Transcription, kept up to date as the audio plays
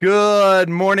Good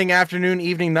morning, afternoon,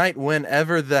 evening, night,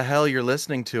 whenever the hell you're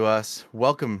listening to us.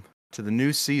 Welcome to the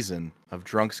new season of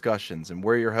Drunk Discussions, and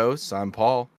we're your hosts. I'm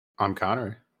Paul, I'm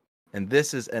Connor. and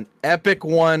this is an epic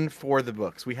one for the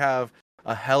books. We have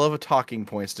a hell of a talking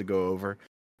points to go over.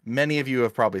 Many of you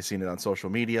have probably seen it on social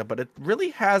media, but it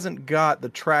really hasn't got the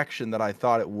traction that I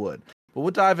thought it would. But we'll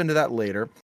dive into that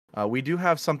later. We do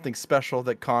have something special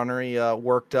that Connery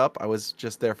worked up. I was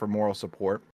just there for moral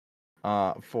support.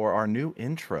 For our new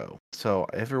intro. So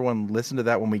everyone listen to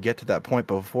that when we get to that point.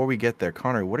 But before we get there,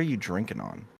 Connor, what are you drinking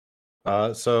on?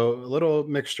 So a little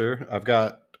mixture. I've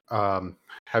got,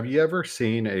 have you ever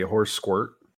seen a horse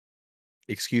squirt?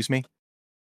 Excuse me?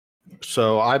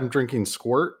 So I'm drinking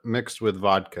squirt mixed with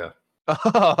vodka.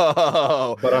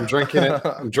 Oh, But I'm drinking it.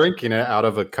 I'm drinking it out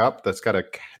of a cup that's got a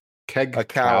keg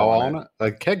cow on it.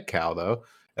 A keg cow though,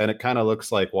 and it kind of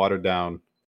looks like watered down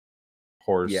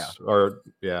horse.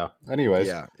 Yeah. Anyways,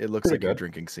 Yeah, it looks like good. You're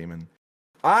drinking semen.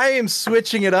 I am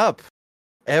switching it up.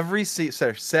 Every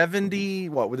 70,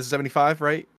 what, this is 75,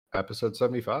 right? Episode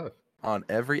 75. On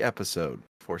every episode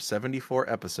for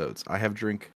 74 episodes, I have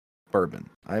drink bourbon.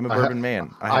 I am a bourbon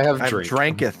man. I have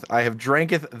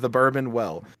dranketh the bourbon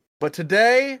well. But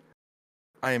today,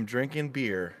 I am drinking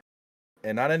beer.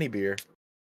 And not any beer.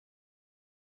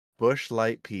 Busch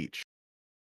Light Peach.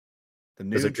 The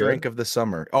new drink of the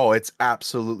summer. Oh, it's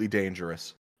absolutely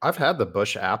dangerous. I've had the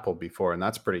Busch Apple before, and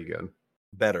that's pretty good.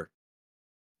 Better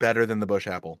than the Busch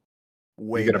Apple.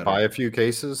 Way You're going to buy a few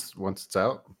cases once it's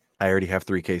out? I already have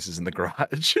 3 cases in the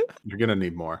garage. You're going to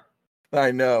need more.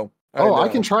 I know. I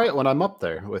can try it when I'm up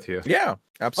there with you. Yeah,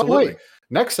 absolutely. Oh, wait.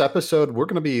 Next episode, we're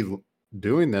going to be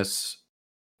doing this.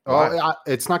 Oh,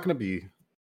 it's not going to be.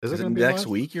 Is it going to be next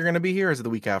week you're going to be here, or is it the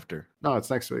week after? No,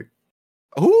 it's next week.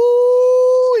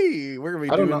 Ooh, we're going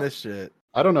to be doing this shit.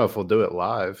 I don't know if we'll do it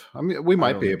live. I mean, we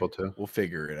might be able to. We'll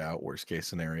figure it out. Worst case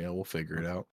scenario, we'll figure it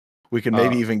out. We can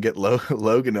maybe even get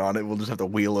Logan on it. We'll just have to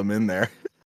wheel him in there.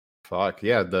 Fuck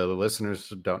yeah, the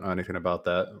listeners don't know anything about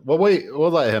that. Well, wait,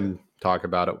 we'll let him talk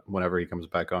about it whenever he comes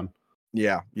back on.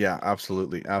 Yeah,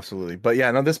 absolutely. But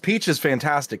yeah, no, this peach is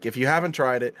fantastic. If you haven't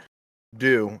tried it,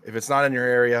 do. If it's not in your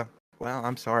area, well,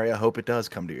 I'm sorry. I hope it does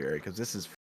come to your area because this is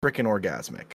freaking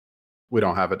orgasmic. We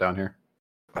don't have it down here.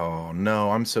 Oh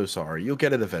no, I'm so sorry. You'll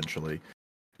get it eventually.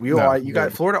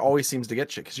 Florida always seems to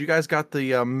get shit because you guys got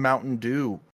the Mountain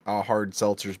Dew hard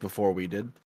seltzers before we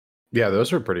did. Yeah,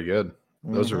 those are pretty good.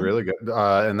 Those are really good.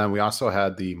 And then we also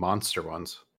had the Monster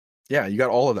ones. Yeah, you got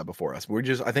all of that before us.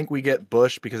 I think we get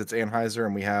Busch because it's Anheuser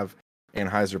and we have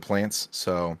Anheuser plants.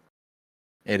 So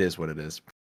it is what it is.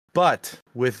 But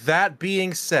with that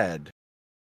being said,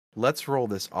 let's roll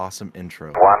this awesome intro.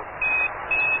 1,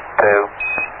 2,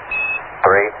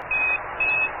 3.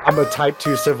 I'm a type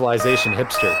 2 civilization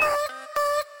hipster.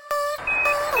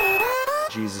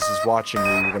 Jesus is watching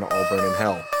you. You're going to all burn in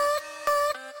hell.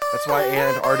 That's why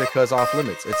Antarctica's off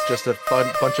limits. It's just a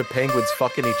bunch of penguins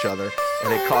fucking each other,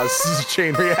 and it causes a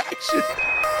chain reaction.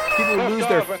 People lose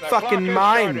their fucking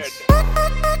minds.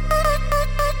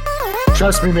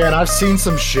 Trust me, man, I've seen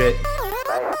some shit.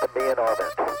 Nice to be in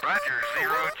orbit. Roger,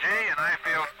 0G, and I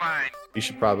feel fine. You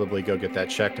should probably go get that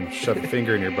checked and shove a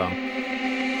finger in your bum.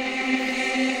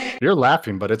 You're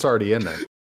laughing, but it's already in there.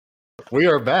 We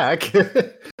are back. So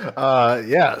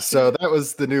that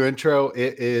was the new intro.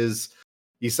 It is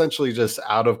essentially just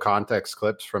out of context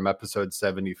clips from episode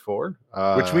 74,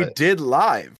 which we did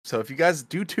live. So if you guys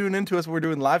do tune into us when we're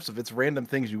doing live stuff, it's random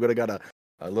things. You would have got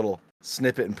a little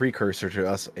snippet and precursor to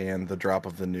us and the drop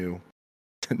of the new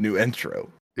intro.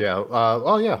 Yeah.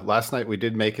 Last night we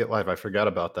did make it live. I forgot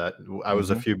about that. I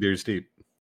was a few beers deep.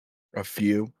 A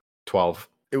few? 12.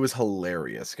 It was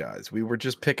hilarious, guys. We were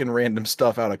just picking random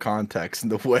stuff out of context.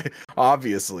 And the way,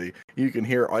 obviously, you can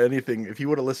hear anything. If you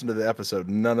would have listened to the episode,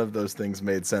 none of those things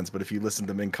made sense. But if you listened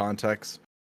to them in context,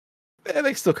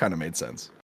 they still kind of made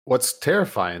sense. What's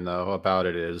terrifying, though, about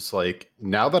it is, like,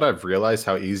 now that I've realized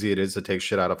how easy it is to take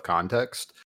shit out of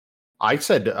context, I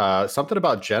said something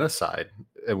about genocide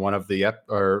in one of the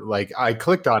I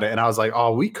clicked on it and I was like,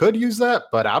 oh, we could use that,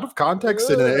 but out of context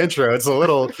in the intro, it's a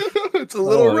little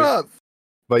rough.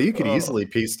 But you could easily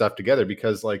piece stuff together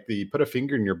because, like, the put a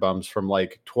finger in your bums from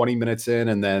like 20 minutes in,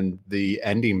 and then the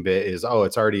ending bit is, oh,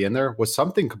 it's already in there, was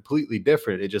something completely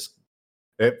different. It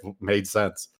made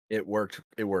sense. It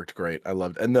worked great. I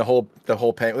loved it. And the whole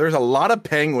there's a lot of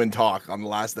penguin talk on the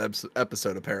last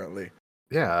episode, apparently.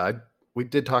 Yeah, we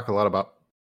did talk a lot about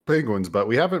penguins, but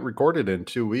we haven't recorded in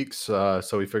 2 weeks, so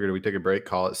we figured we'd take a break,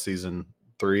 call it season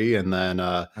 3, and then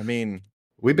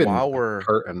we've been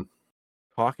hurting.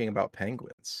 Talking about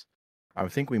penguins, I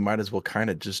think we might as well kind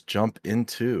of just jump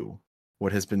into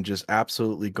what has been just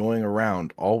absolutely going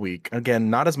around all week.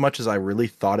 Again, not as much as I really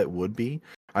thought it would be.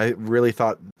 I really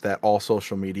thought that all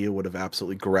social media would have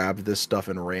absolutely grabbed this stuff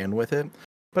and ran with it.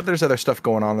 But there's other stuff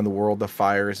going on in the world, the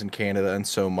fires in Canada and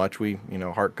so much.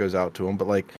 Heart goes out to them. But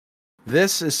like,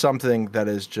 this is something that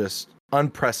is just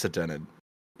unprecedented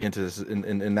into this,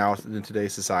 in now in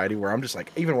today's society, where I'm just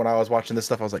like, even when I was watching this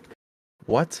stuff, I was like,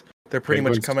 what? They're pretty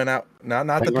much coming out. Not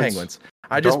the penguins.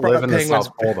 I just brought up penguins. The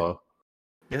South Pole, though.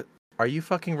 Are you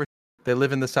fucking? They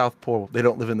live in the South Pole. They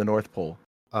don't live in the North Pole.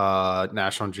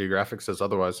 National Geographic says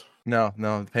otherwise. No,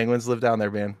 the penguins live down there,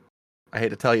 man. I hate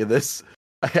to tell you this.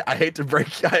 I hate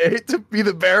to be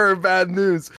the bearer of bad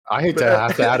news. I hate to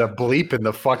have to add a bleep in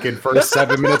the fucking first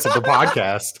 7 minutes of the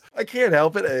podcast. I can't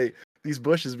help it. Hey, these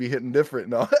bushes be hitting different.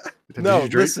 No,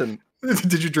 listen.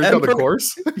 Did you drink on the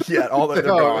course? Yeah, all that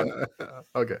they're gone.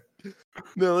 Okay.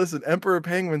 No, listen. Emperor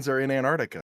penguins are in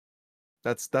Antarctica.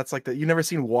 That's like that. You never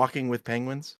seen Walking with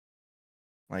Penguins?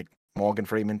 Like Morgan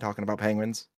Freeman talking about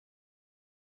penguins?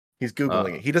 He's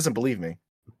Googling it. He doesn't believe me.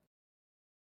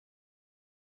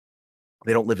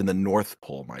 They don't live in the North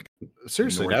Pole, Mike.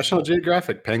 Seriously, National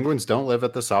Geographic. Penguins don't live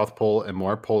at the South Pole, and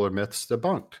more polar myths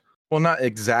debunked. Well, not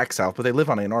exact South, but they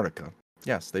live on Antarctica.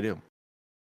 Yes, they do.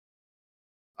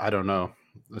 I don't know.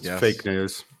 It's fake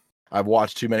news. I've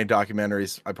watched too many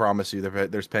documentaries. I promise you,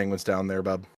 there's penguins down there,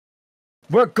 bub.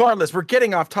 Regardless, we're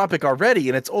getting off topic already,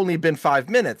 and it's only been 5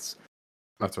 minutes.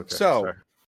 That's okay.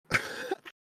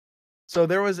 So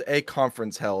there was a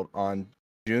conference held on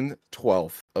June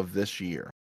 12th of this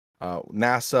year.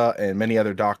 NASA and many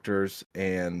other doctors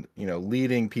and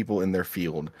leading people in their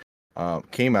field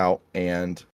came out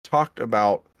and talked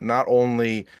about not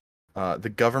only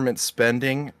the government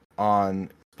spending on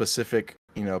specific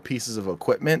pieces of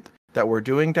equipment that we're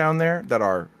doing down there that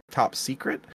are top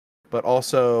secret, but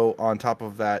also on top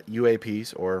of that,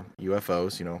 UAPs or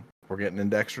UFOs. We're getting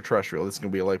into extraterrestrial. This is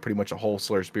going to be like pretty much a whole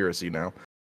slurspiracy now.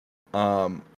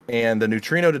 And the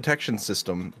neutrino detection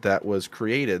system that was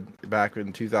created back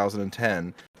in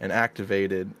 2010 and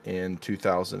activated in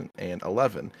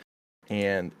 2011.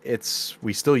 And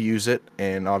we still use it.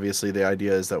 And obviously the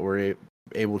idea is that we're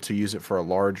able to use it for a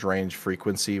large range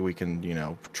frequency. We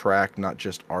can, track not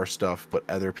just our stuff, but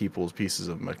other people's pieces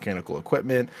of mechanical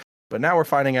equipment. But now we're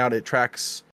finding out it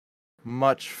tracks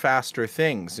much faster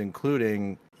things,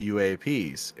 including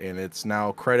UAPs, and it's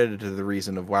now credited to the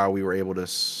reason of why we were able to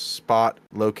spot,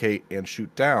 locate, and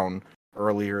shoot down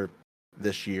earlier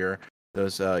this year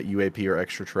those UAP or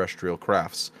extraterrestrial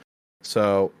crafts.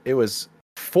 So it was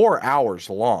 4 hours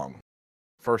long,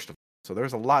 first of all. So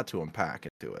there's a lot to unpack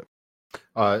into it.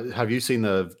 Have you seen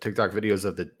the TikTok videos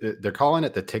of they're calling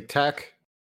it the Tic Tac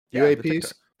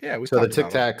UAPs? Yeah, so the Tic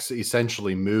Tacs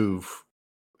essentially move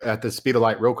at the speed of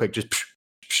light real quick, just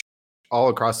all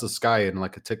across the sky in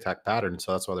like a Tic Tac pattern.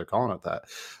 So that's why they're calling it that.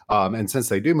 And since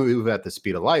they do move at the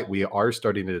speed of light, we are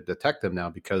starting to detect them now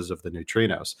because of the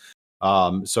neutrinos.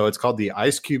 So it's called the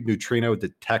Ice Cube Neutrino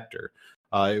Detector.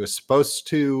 It was supposed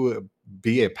to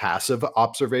be a passive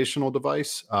observational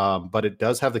device, but it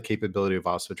does have the capability of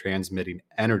also transmitting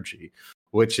energy,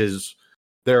 which is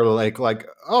they're like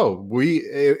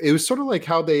it was sort of like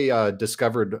how they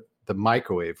discovered the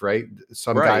microwave, right?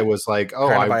 Some guy was like,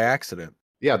 by accident.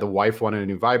 Yeah, the wife wanted a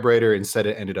new vibrator. Instead,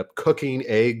 it ended up cooking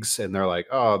eggs, and they're like,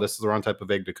 oh, this is the wrong type of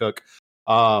egg to cook.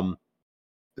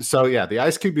 So yeah, the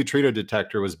Ice Cube Neutrino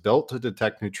Detector was built to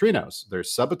detect neutrinos. They're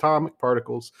subatomic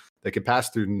particles that can pass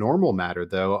through normal matter,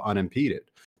 though unimpeded.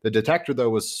 The detector,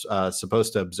 though, was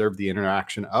supposed to observe the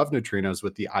interaction of neutrinos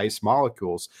with the ice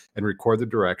molecules and record the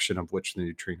direction of which the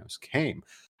neutrinos came.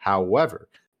 However,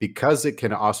 because it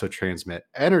can also transmit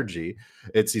energy,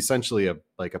 it's essentially a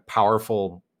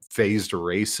powerful phased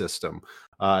array system.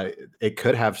 It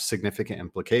could have significant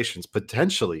implications,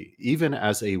 potentially even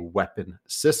as a weapon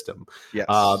system. Yes.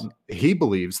 He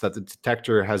believes that the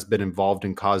detector has been involved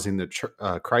in causing the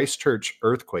Christchurch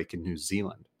earthquake in New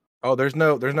Zealand. Oh, there's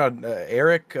no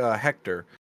Eric Hecker.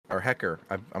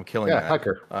 I'm killing that.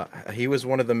 Hecker. He was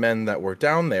one of the men that were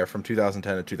down there from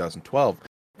 2010 to 2012,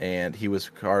 and he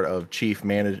was part of chief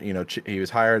manager. He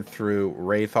was hired through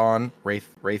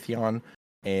Raytheon,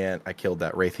 and I killed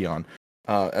that Raytheon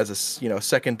as a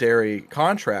secondary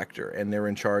contractor, and they're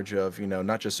in charge of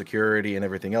not just security and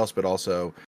everything else, but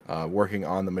also working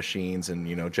on the machines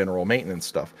and general maintenance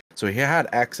stuff. So he had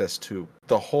access to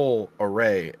the whole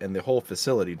array and the whole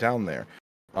facility down there.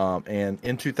 And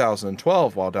in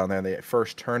 2012, while down there, they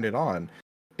first turned it on.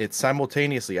 It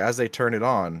simultaneously, as they turned it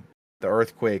on, the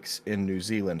earthquakes in New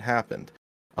Zealand happened.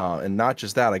 And not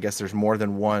just that, I guess there's more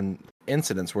than one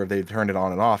incidents where they turned it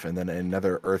on and off, and then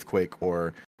another earthquake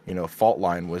or fault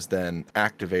line was then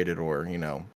activated or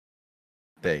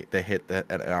they hit an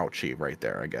ouchie right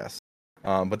there, I guess.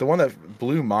 But the one that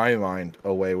blew my mind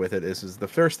away with it is the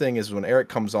first thing is when Eric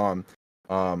comes on,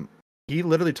 he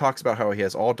literally talks about how he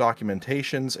has all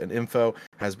documentations and info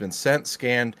has been sent,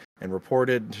 scanned, and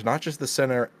reported to not just the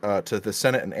Senate, to the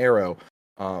Senate and Arrow,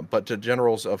 but to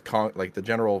generals of like the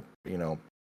general,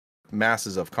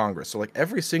 masses of Congress. So like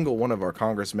every single one of our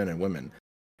congressmen and women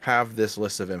have this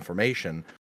list of information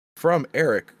from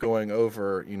Eric going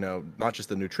over, not just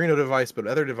the neutrino device, but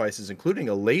other devices, including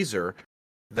a laser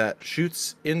that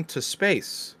shoots into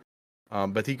space.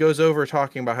 But he goes over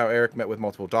talking about how Eric met with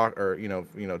multiple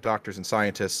doctors and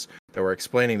scientists that were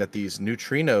explaining that these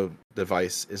neutrino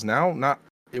device is now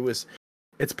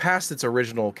it's past its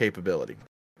original capability.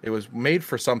 It was made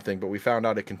for something, but we found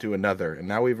out it can do another. And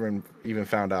now we've even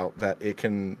found out that it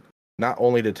can not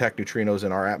only detect neutrinos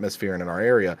in our atmosphere and in our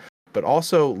area, but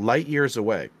also light years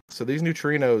away. So these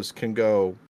neutrinos can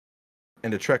go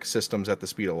into Trek systems at the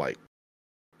speed of light,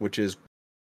 which is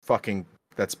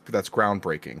that's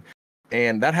groundbreaking.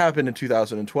 And that happened in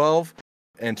 2012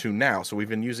 and to now. So we've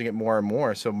been using it more and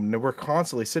more. So we're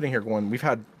constantly sitting here going, we've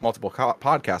had multiple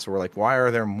podcasts where we're like, why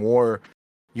are there more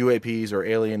UAPs or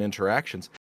alien interactions?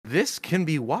 This can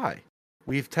be why.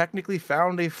 We've technically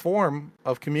found a form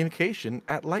of communication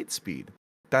at light speed.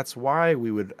 That's why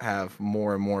we would have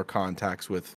more and more contacts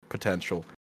with potential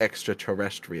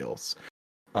extraterrestrials.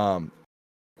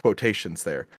 Quotations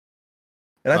there.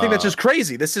 And I think that's just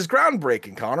crazy. This is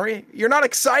groundbreaking, Connery. You're not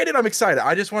excited? I'm excited.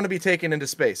 I just want to be taken into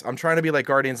space. I'm trying to be like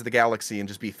Guardians of the Galaxy and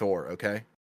just be Thor, okay?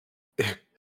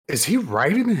 Is he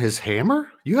riding his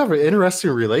hammer? You have an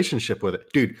interesting relationship with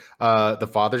it. Dude, the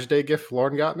Father's Day gift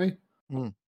Lauren got me.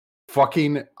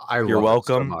 Fucking, You're love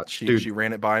welcome. it so much. Dude, she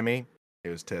ran it by me. It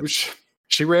was tips.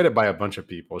 She ran it by a bunch of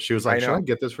people. She was like, should I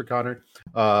get this for Connor?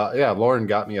 Yeah, Lauren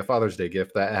got me a Father's Day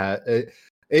gift that it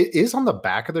is on the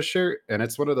back of the shirt, and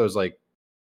it's one of those, like,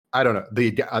 I don't know.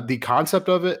 The concept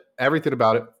of it, everything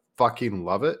about it, fucking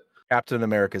love it. Captain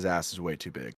America's ass is way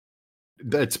too big.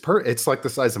 It's like the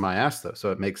size of my ass, though,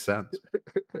 so it makes sense.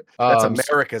 That's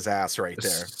America's ass right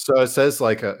there. So it says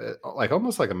like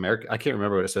almost like America. I can't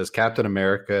remember what it says. Captain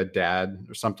America, Dad,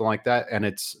 or something like that, and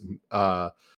it's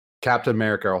Captain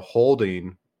America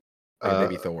holding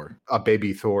baby Thor. A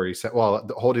baby Thor. He said, well,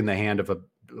 holding the hand of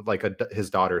his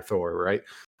daughter Thor, right?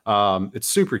 It's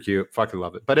super cute. Fucking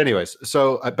love it. But anyways,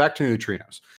 so back to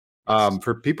neutrinos.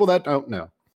 For people that don't know,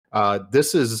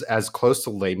 this is as close to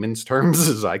layman's terms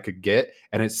as I could get,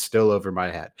 and it's still over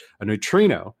my head. A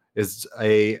neutrino is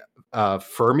a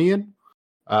fermion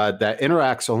that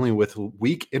interacts only with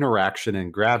weak interaction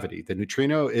and gravity. The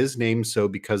neutrino is named so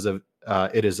because of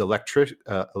it is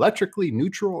electrically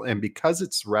neutral, and because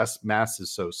its rest mass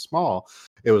is so small,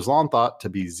 it was long thought to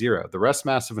be zero. The rest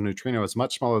mass of a neutrino is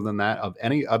much smaller than that of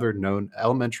any other known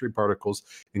elementary particles,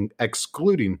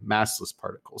 excluding massless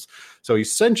particles. So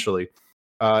essentially,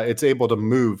 it's able to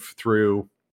move through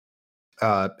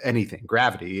anything,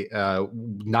 gravity,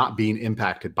 not being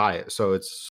impacted by it. So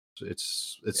it's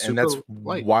super and that's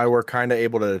light. Why we're kind of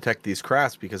able to detect these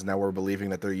crafts, because now we're believing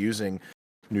that they're using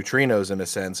neutrinos in a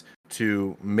sense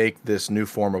to make this new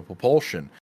form of propulsion.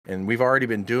 And we've already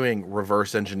been doing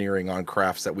reverse engineering on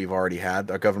crafts that we've already had.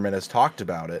 Our government has talked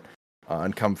about it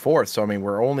and come forth. So I mean,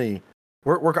 we're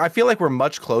I feel like we're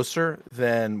much closer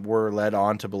than we're led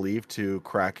on to believe to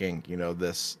cracking,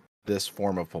 this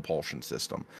form of propulsion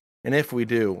system. And if we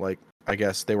do, like, I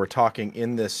guess they were talking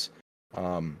in this,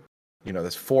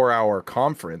 this 4-hour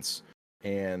conference.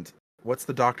 And what's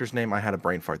the doctor's name? I had a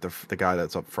brain fart. The guy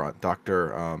that's up front,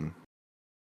 Doctor.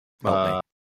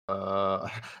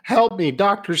 Help me,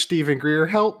 Dr. Stephen Greer.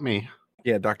 Help me.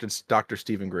 Yeah, Dr.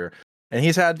 Stephen Greer, and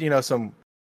he's had some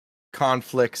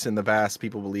conflicts in the past,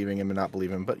 people believing him and not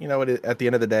believing him. But at the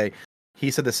end of the day, he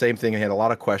said the same thing. He had a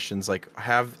lot of questions, like,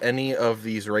 have any of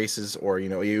these races or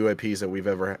UAPs that we've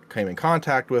ever came in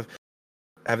contact with,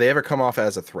 have they ever come off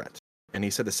as a threat? And he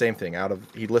said the same thing.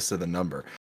 He listed the number.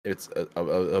 It's a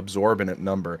absorbent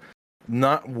number.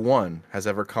 Not one has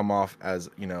ever come off as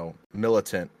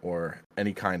militant or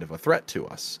any kind of a threat to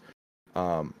us.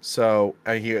 So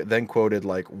he then quoted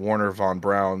like Warner von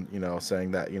Braun,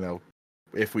 saying that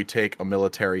if we take a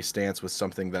military stance with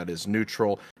something that is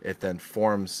neutral, it then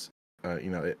forms,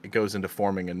 it goes into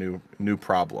forming a new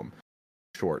problem.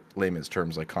 Short layman's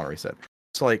terms, like Connery said.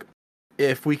 So like,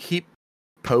 if we keep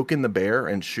poking the bear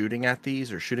and shooting at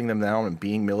these or shooting them down and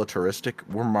being militaristic,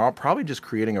 we're probably just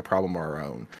creating a problem of our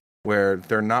own, where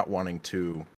they're not wanting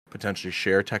to potentially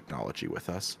share technology with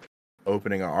us,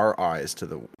 opening our eyes to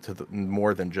the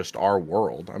more than just our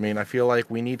world. I mean, I feel like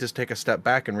we need to take a step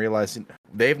back and realize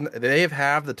they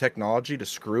have the technology to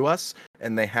screw us,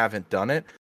 and they haven't done it.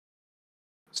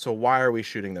 So why are we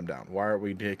shooting them down? Why are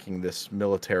we taking this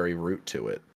military route to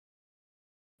it?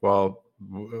 Well,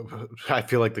 I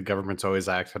feel like the government's always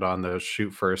acted on the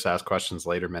shoot first, ask questions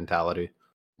later mentality.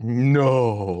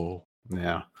 No.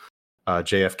 Yeah.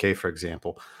 JFK, for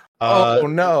example. Oh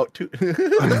no! Too,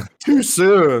 Too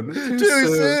soon. too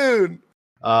soon.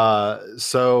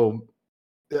 So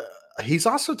he's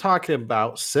also talking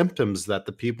about symptoms that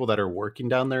the people that are working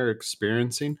down there are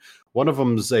experiencing. One of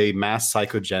them is a mass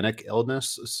psychogenic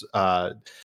illness.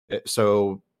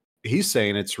 So he's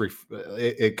saying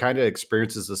it kind of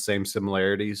experiences the same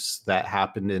similarities that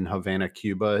happened in Havana,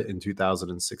 Cuba in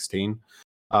 2016.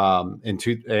 In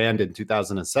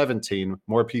 2017,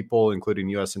 more people, including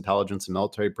U.S. intelligence and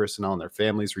military personnel and their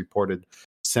families, reported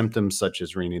symptoms such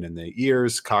as ringing in the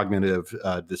ears, cognitive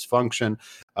dysfunction,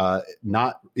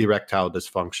 not erectile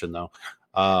dysfunction, though.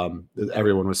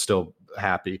 Everyone was still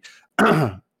happy.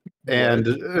 And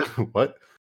what?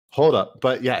 Hold up.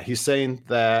 But yeah, he's saying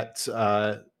that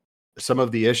some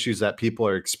of the issues that people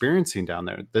are experiencing down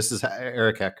there. This is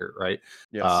Eric Eckert, right?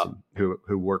 Yes.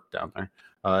 Who worked down there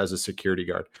as a security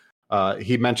guard.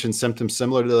 He mentioned symptoms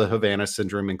similar to the Havana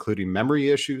syndrome, including memory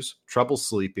issues, trouble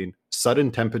sleeping, sudden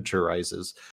temperature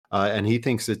rises, and he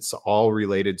thinks it's all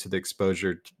related to the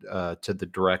exposure to the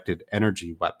directed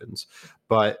energy weapons.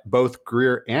 But both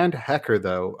Greer and Hecker,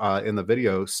 though, in the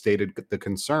video stated the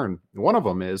concern. One of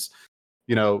them is,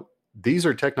 these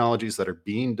are technologies that are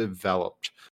being developed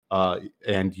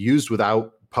and used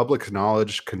without public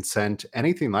knowledge, consent,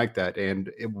 anything like that,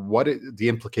 and the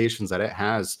implications that it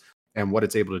has and what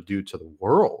it's able to do to the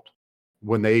world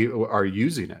when they are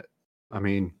using it. I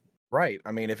mean, right.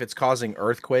 I mean, if it's causing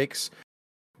earthquakes,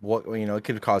 it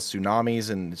could cause tsunamis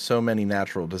and so many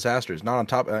natural disasters. Not on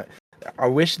top. I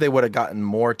wish they would have gotten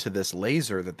more to this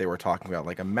laser that they were talking about,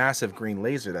 like a massive green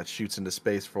laser that shoots into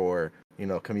space for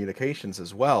communications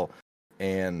as well.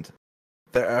 And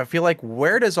I feel like,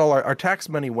 where does all our tax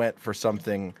money went for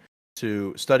something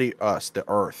to study us, the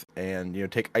Earth,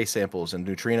 and take ice samples and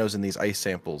neutrinos in these ice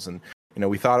samples, and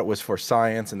we thought it was for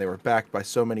science, and they were backed by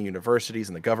so many universities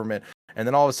and the government, and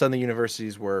then all of a sudden the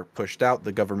universities were pushed out,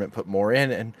 the government put more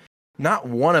in, and not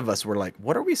one of us were like,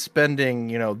 what are we spending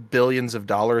billions of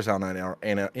dollars on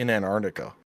in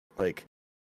Antarctica? Like,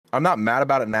 I'm not mad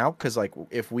about it now, because like,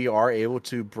 if we are able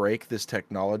to break this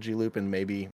technology loop and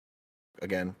maybe,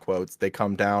 again, quotes, they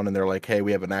come down and they're like, hey,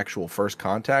 we have an actual first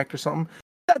contact or something,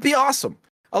 that'd be awesome.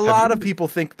 A lot of people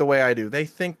think the way I do. They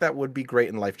think that would be great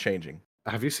and life-changing.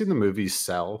 Have you seen the movie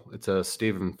Cell? It's a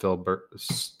Steven Spielberg.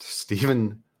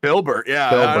 Yeah,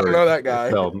 I don't know that guy.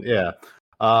 Film, yeah.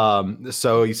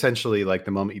 So essentially, like,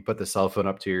 the moment you put the cell phone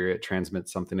up to your ear, it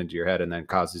transmits something into your head and then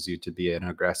causes you to be an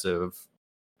aggressive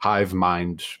hive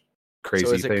mind crazy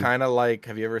So is thing. it kind of like,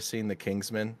 have you ever seen The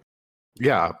Kingsman?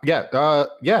 Yeah.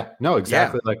 No,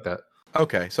 exactly like that.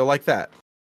 Okay, so like that.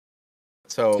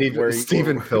 So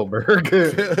Steven Spielberg.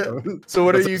 So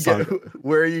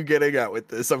where are you getting at with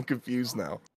this? I'm confused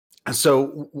now.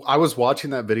 So I was watching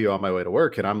that video on my way to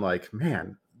work, and I'm like,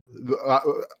 man,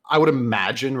 I would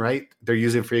imagine, right? They're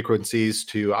using frequencies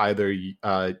to either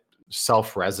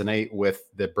self-resonate with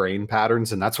the brain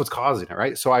patterns, and that's what's causing it,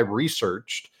 right? So I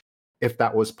researched if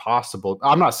that was possible.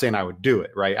 I'm not saying I would do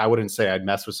it, right? I wouldn't say I'd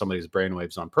mess with somebody's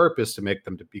brainwaves on purpose to make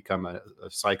them to become a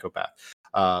psychopath.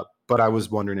 But I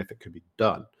was wondering if it could be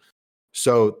done.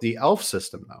 So the ELF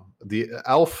system, though, the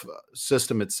ELF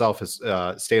system itself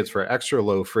stands for extra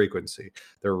low frequency.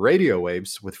 They're radio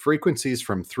waves with frequencies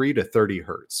from 3 to 30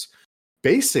 hertz.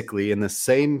 Basically, in the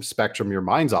same spectrum your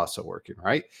mind's also working,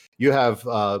 right? You have,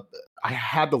 I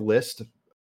had the list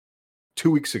 2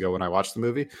 weeks ago when I watched the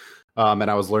movie, and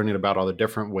I was learning about all the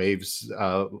different waves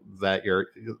that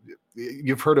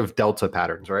you've heard of delta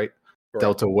patterns, right? Correct.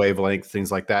 Delta wavelength,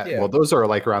 things like that. Yeah. Well, those are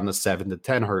like around the 7 to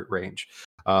 10 hertz range.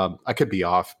 I could be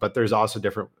off, but there's also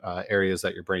different areas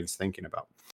that your brain's thinking about.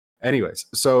 Anyways,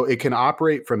 so it can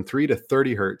operate from 3 to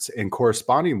 30 hertz and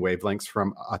corresponding wavelengths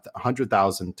from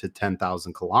 100,000 to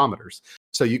 10,000 kilometers.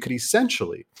 So you could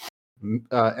essentially,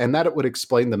 and that it would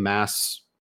explain the mass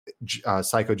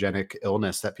psychogenic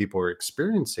illness that people are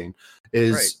experiencing,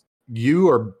 is you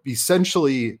are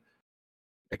essentially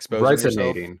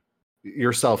resonating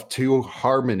yourself to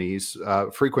harmonies,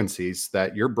 frequencies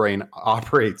that your brain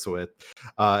operates with,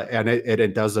 and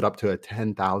it does it up to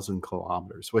 10,000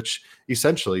 kilometers, which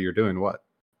essentially you're doing what,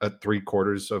 at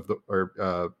 3/4 of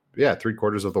the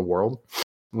 3/4 of the world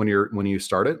when you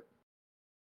start it.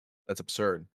 That's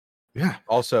absurd. Yeah.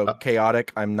 Also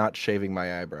chaotic. I'm not shaving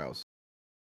my eyebrows.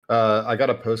 I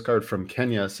got a postcard from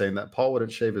Kenya saying that Paul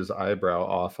wouldn't shave his eyebrow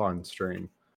off on stream.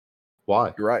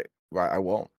 Why? You're right. I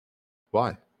won't.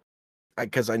 Why?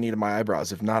 because I needed my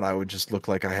eyebrows. If not, I would just look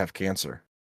like I have cancer.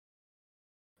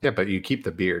 Yeah, but you keep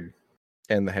the beard.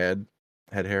 And the head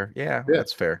hair. Yeah, Yeah.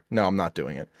 that's fair. No, I'm not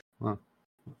doing it. Well,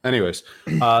 anyways,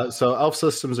 so ELF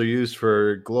systems are used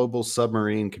for global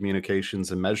submarine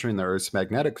communications and measuring the Earth's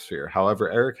magnetic sphere.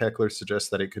 However, Eric Heckler suggests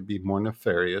that it could be more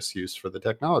nefarious use for the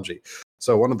technology.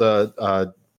 So one of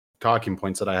the talking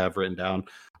points that I have written down,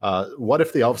 what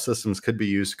if the ELF systems could be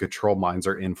used to control minds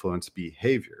or influence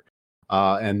behavior?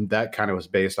 And that kind of was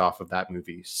based off of that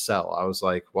movie Cell. I was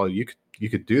like, well, you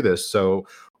could do this. So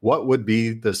what would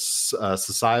be the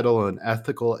societal and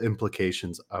ethical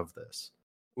implications of this?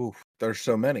 Oof, there's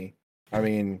so many. I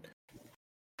mean,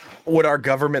 would our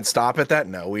government stop at that?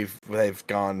 No, they've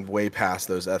gone way past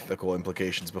those ethical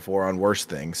implications before on worse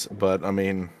things. But I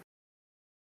mean,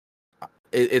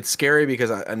 it's scary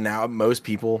because now most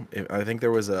people. I think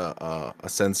there was a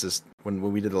census when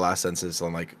we did the last census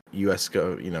on like U.S.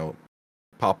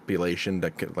 population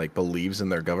that like believes in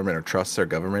their government or trusts their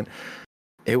government.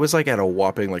 It was like at a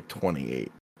whopping like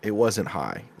 28. It wasn't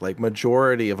high. Like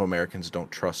majority of Americans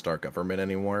don't trust our government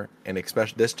anymore, and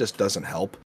especially this just doesn't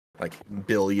help. Like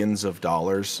billions of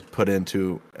dollars put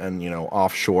into an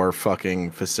offshore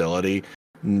fucking facility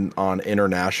on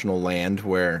international land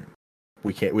where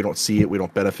we don't see it, we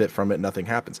don't benefit from it, nothing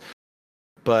happens.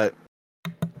 But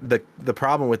the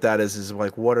problem with that is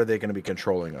like, what are they going to be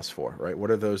controlling us for, right?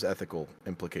 What are those ethical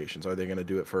implications? Are they going to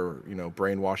do it for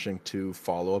brainwashing to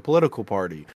follow a political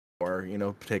party, or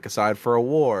take a side for a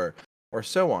war, or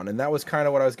so on? And that was kind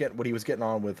of what he was getting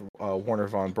on with Werner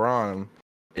von Braun,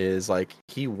 is like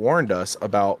he warned us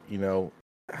about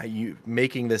you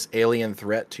making this alien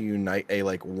threat to unite a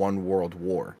like one world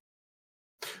war.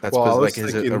 That's like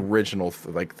his original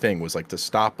thing was like to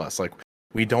stop us. Like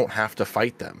we don't have to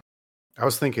fight them. I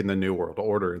was thinking the New World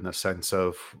Order in the sense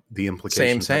of the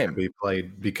implications that could be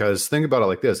played. Because think about it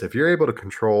like this: if you're able to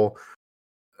control,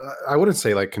 I wouldn't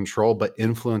say like control, but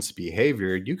influence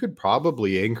behavior, you could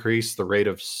probably increase the rate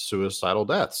of suicidal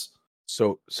deaths.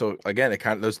 So again,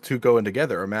 those two go in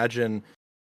together. Imagine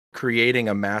creating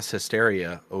a mass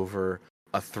hysteria over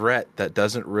a threat that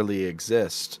doesn't really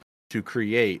exist to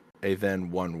create a then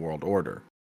one world order.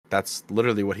 That's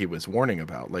literally what he was warning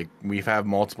about. Like, we have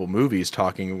multiple movies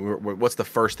talking. What's the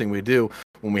first thing we do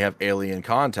when we have alien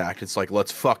contact? It's like,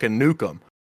 let's fucking nuke them.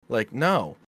 Like,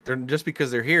 no. Just because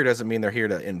they're here doesn't mean they're here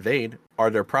to invade. Are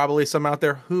there probably some out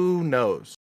there? Who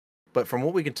knows? But from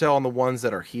what we can tell on the ones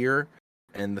that are here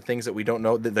and the things that we don't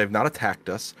know, that they've not attacked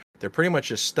us. They're pretty much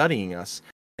just studying us.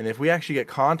 And if we actually get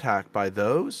contact by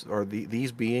those or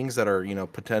these beings that are,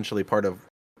 potentially part of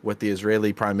what the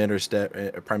Israeli Prime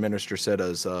Minister said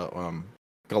as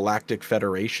Galactic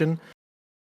Federation.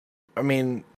 I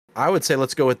mean, I would say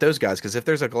let's go with those guys, because if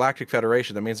there's a Galactic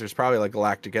Federation, that means there's probably like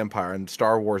Galactic Empire, and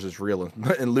Star Wars is real,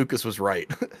 and Lucas was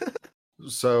right.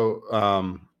 So,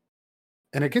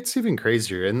 and it gets even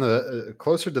crazier. In the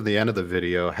closer to the end of the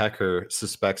video, Hecker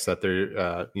suspects that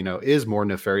there, is more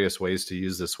nefarious ways to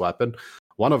use this weapon.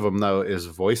 One of them, though, is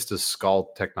voice to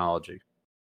skull technology.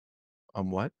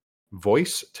 What?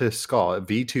 Voice to skull,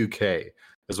 V2K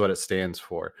is what it stands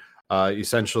for.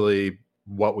 Essentially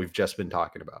what we've just been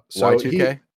talking about. So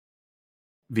Y2K?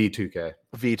 V2K.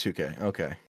 V2K.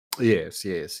 Okay.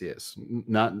 Yes.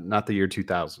 Not the year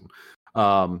 2000.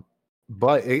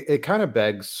 But it kind of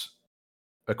begs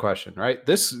a question, right?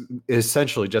 This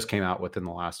essentially just came out within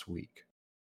the last week.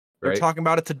 Right? They're talking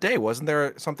about it today. Wasn't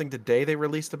there something today they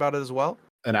released about it as well?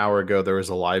 An hour ago, there was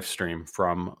a live stream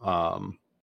from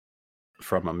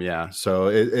them. Yeah. So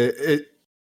it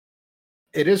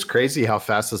is crazy how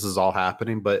fast this is all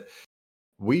happening. But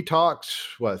we talked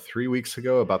 3 weeks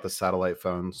ago about the satellite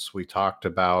phones. We talked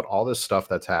about all this stuff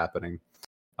that's happening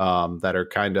that are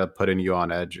kind of putting you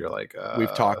on edge. You're like,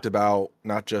 we've talked about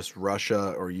not just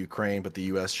Russia or Ukraine, but the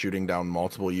U.S. shooting down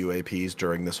multiple UAPs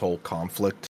during this whole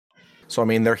conflict. So I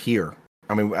mean, they're here.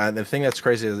 I mean, the thing that's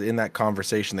crazy is in that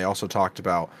conversation they also talked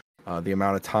about the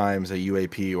amount of times a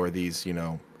UAP or these,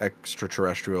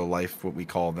 extraterrestrial life, what we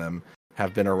call them,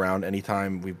 have been around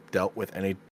anytime we've dealt with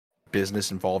any business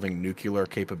involving nuclear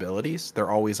capabilities. They're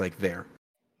always like there,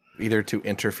 either to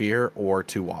interfere or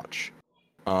to watch.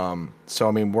 So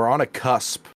I mean, we're on a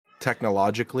cusp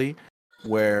technologically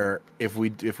where if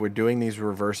we're doing these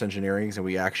reverse engineerings and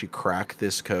we actually crack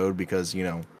this code because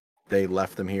they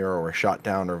left them here or were shot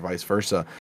down or vice versa,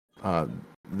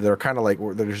 they're kind of like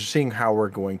they're just seeing how we're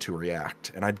going to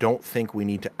react. And I don't think we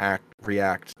need to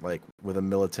react like with a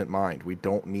militant mind. We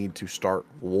don't need to start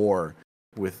war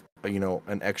with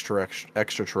an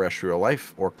extraterrestrial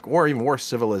life or even worse,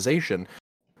 civilization,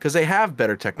 because they have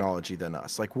better technology than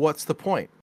us. Like, what's the point?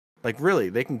 Like, really,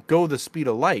 they can go the speed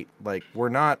of light. Like, we're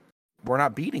not we're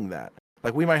not beating that.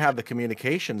 Like, we might have the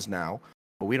communications now,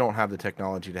 but we don't have the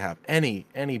technology to have any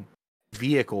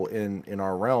vehicle in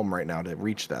our realm right now to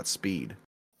reach that speed.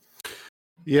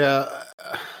 Yeah,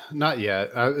 not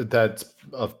yet. That's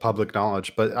of public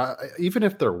knowledge. But even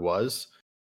if there was,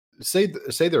 say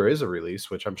there is a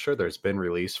release, which I'm sure there's been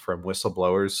release from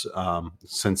whistleblowers,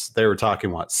 since they were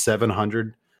talking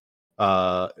 700.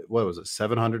 What was it?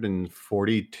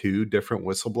 742 different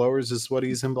whistleblowers is what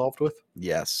he's involved with.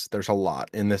 Yes, there's a lot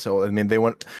in this. I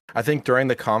mean, I think during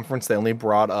the conference, they only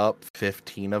brought up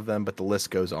 15 of them, but the list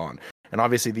goes on. And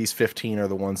obviously these 15 are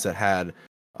the ones that had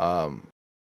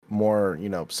more,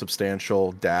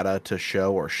 substantial data to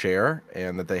show or share,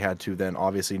 and that they had to then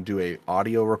obviously do a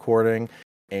audio recording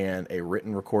and a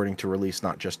written recording to release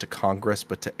not just to Congress,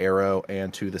 but to Arrow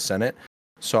and to the Senate.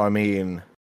 So, I mean,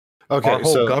 our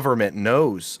whole government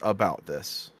knows about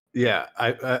this. Yeah,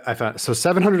 I found so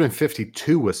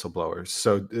 752 whistleblowers.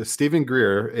 So Stephen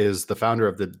Greer is the founder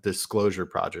of the Disclosure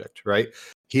Project, right?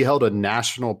 He held a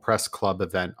National Press Club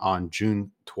event on June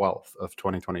 12th of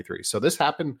 2023. So this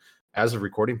happened as of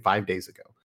recording 5 days ago.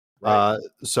 Right.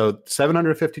 So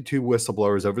 752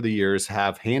 whistleblowers over the years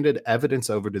have handed evidence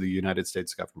over to the United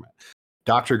States government.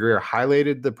 Dr. Greer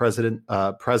highlighted the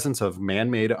presence of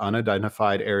man-made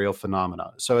unidentified aerial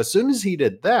phenomena. So as soon as he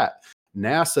did that,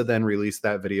 NASA then released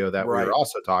that video that we were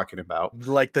also talking about.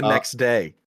 Like the next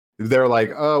day. They're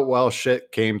like, oh, well,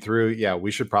 shit came through. Yeah, we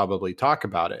should probably talk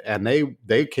about it. And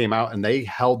they came out and they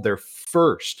held their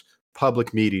first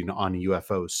public meeting on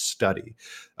UFO study.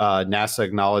 NASA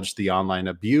acknowledged the online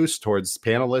abuse towards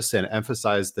panelists and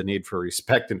emphasized the need for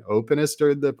respect and openness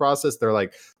during the process. They're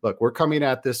like, look, we're coming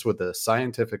at this with a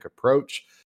scientific approach.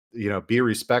 Be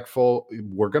respectful.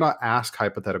 We're going to ask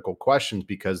hypothetical questions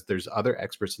because there's other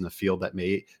experts in the field that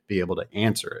may be able to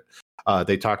answer it.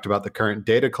 They talked about the current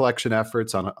data collection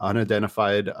efforts on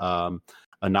unidentified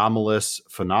anomalous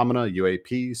phenomena,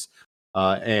 UAPs,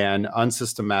 and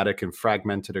unsystematic and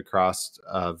fragmented across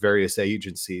various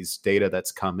agencies data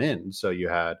that's come in. So you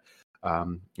had,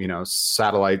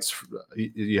 satellites.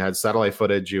 You had satellite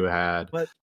footage. You had. But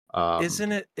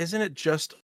isn't it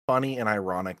just funny and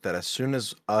ironic that as soon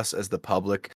as us as the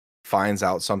public finds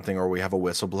out something or we have a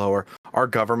whistleblower, our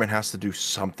government has to do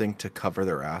something to cover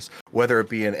their ass, whether it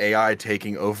be an AI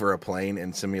taking over a plane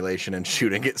in simulation and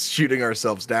shooting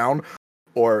ourselves down,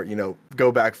 or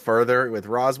go back further with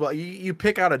Roswell. You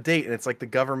pick out a date and it's like the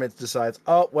government decides,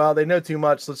 oh well, they know too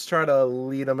much, let's try to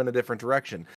lead them in a different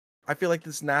direction. I feel like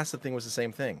this NASA thing was the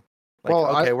same thing.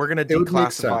 Like, we're going to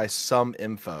declassify some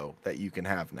info that you can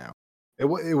have now. It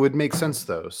would make sense,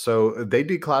 though. So they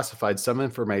declassified some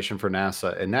information for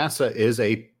NASA, and NASA is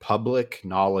a public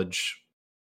knowledge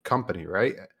company,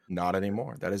 right? Not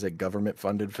anymore. That is a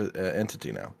government-funded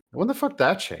entity now. When the fuck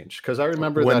that changed? Because I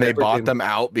remember when they bought them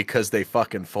out because they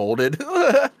fucking folded.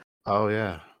 Oh,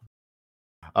 yeah.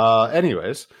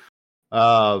 Anyways,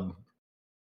 what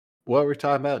were we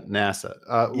talking about? NASA.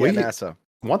 NASA.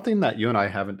 One thing that you and I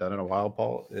haven't done in a while,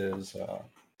 Paul, is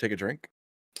take a drink.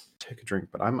 Take a drink,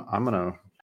 but I'm gonna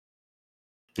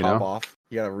top off.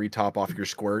 You gotta re-top off your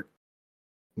squirt.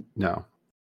 No,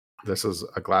 this is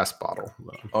a glass bottle.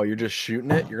 Oh, you're just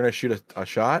shooting it? You're gonna shoot a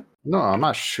shot? No, I'm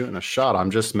not shooting a shot. I'm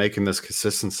just making this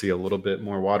consistency a little bit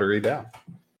more watery down.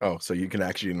 Oh, so you can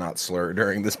actually not slur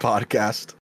during this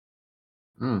podcast.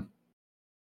 I'm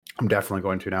definitely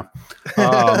going to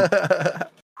now.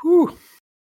 Whew.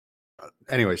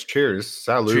 Anyways, cheers.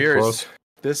 Salud. Cheers. Close.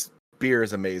 This beer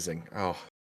is amazing. Oh,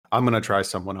 I'm going to try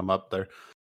some when I'm up there.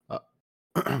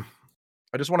 I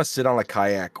just want to sit on a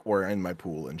kayak or in my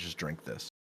pool and just drink this.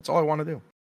 That's all I want to do.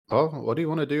 Oh, what do you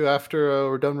want to do after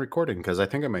we're done recording? Because I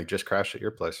think I may just crash at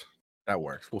your place. That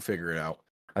works. We'll figure it out.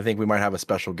 I think we might have a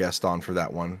special guest on for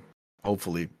that one.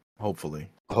 Hopefully.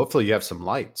 Hopefully you have some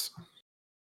lights.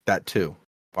 That too.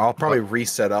 I'll probably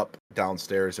reset up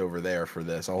downstairs over there for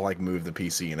this. I'll move the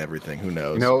PC and everything. Who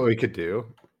knows? You know what we could do?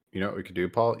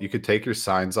 Paul? You could take your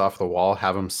signs off the wall,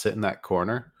 have them sit in that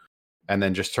corner, and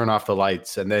then just turn off the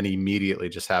lights, and then immediately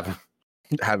just have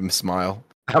him smile.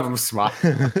 Have him smile.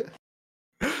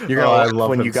 You're gonna laugh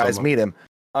when you guys meet him.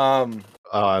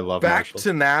 I love back Marshall. to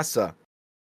NASA.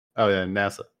 Oh yeah,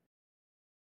 NASA.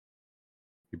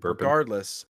 You burping?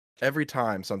 Regardless, every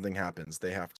time something happens,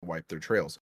 they have to wipe their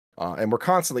trails. And we're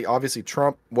constantly, obviously,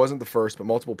 Trump wasn't the first, but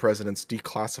multiple presidents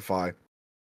declassify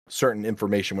certain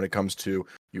information when it comes to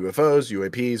UFOs,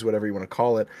 UAPs, whatever you want to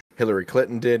call it. Hillary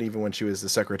Clinton did, even when she was the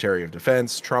Secretary of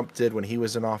Defense. Trump did when he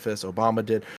was in office. Obama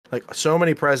did. So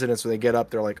many presidents, when they get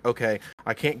up, they're like, okay,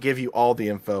 I can't give you all the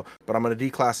info, but I'm going to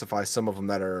declassify some of them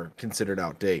that are considered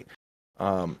outdated.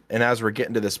 And as we're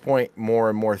getting to this point, more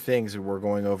and more things we're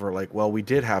going over, like, well, we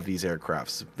did have these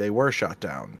aircrafts. They were shot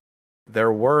down.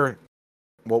 There were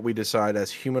what we decide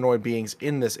as humanoid beings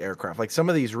in this aircraft. Like some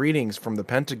of these readings from the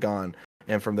Pentagon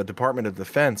and from the Department of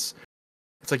Defense,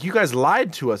 it's like, you guys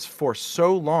lied to us for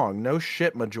so long. No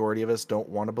shit, majority of us don't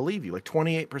want to believe you. Like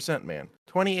 28%, man.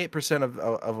 28%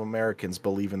 of Americans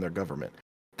believe in their government.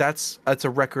 That's a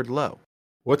record low.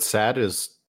 What's sad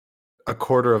is a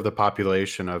quarter of the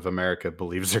population of America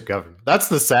believes their government. That's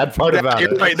the sad part about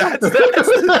You're it. right. That's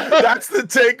the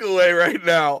takeaway right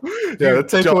now. Yeah, the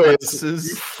takeaway is dumbasses.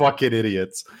 you fucking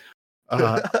idiots.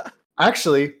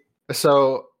 Actually,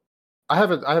 so I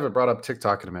haven't brought up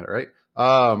TikTok in a minute, right?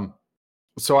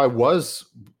 So I was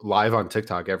live on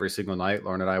TikTok every single night.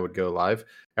 Lauren and I would go live,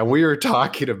 and we were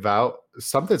talking about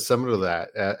something similar to that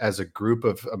as a group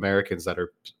of Americans that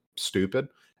are stupid,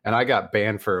 and I got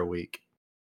banned for a week.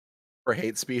 For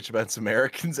hate speech against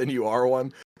Americans, and you are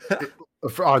one.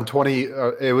 On 20,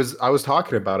 I was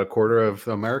talking about a quarter of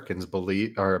Americans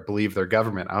believe their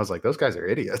government. I was like, those guys are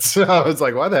idiots. I was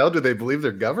like, why the hell do they believe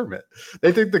their government?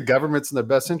 They think the government's in their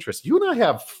best interest. You and I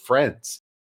have friends.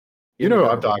 You know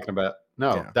what I'm talking about.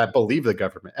 No, Yeah. that believe the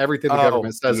government. Everything the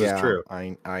government says is true.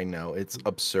 I know. It's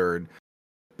absurd.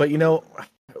 But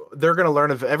they're going to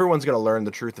learn, if everyone's going to learn the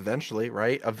truth eventually,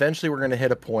 right? Eventually we're going to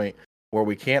hit a point where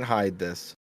we can't hide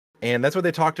this. And that's what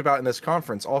they talked about in this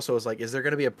conference also, is like, is there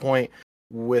going to be a point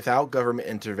without government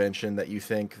intervention that you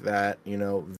think that,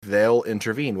 they'll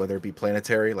intervene, whether it be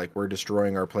planetary, like we're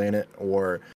destroying our planet,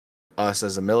 or us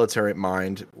as a military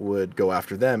mind would go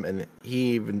after them. And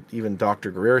even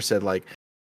Dr. Greer said, like,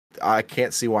 I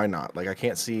can't see why not. Like, I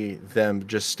can't see them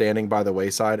just standing by the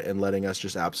wayside and letting us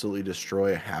just absolutely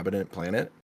destroy a habitant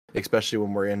planet, especially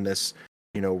when we're in this,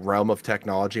 realm of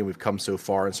technology and we've come so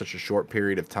far in such a short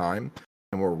period of time.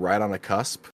 And we're right on a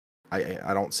cusp.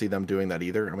 I don't see them doing that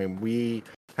either. I mean, we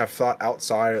have thought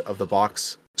outside of the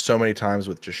box so many times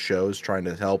with just shows trying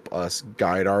to help us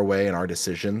guide our way and our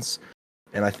decisions.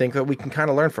 And I think that we can kind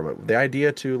of learn from it. The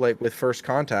idea to, like, with First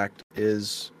Contact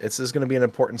is going to be an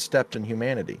important step in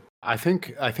humanity. I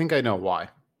think I know why.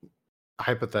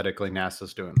 Hypothetically,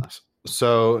 NASA's doing this.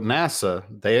 So NASA,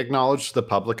 they acknowledge the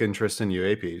public interest in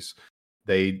UAPs.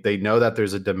 They know that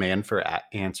there's a demand for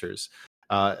answers.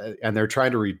 And they're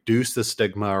trying to reduce the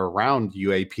stigma around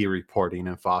UAP reporting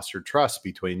and foster trust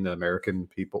between the American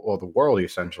people, or the world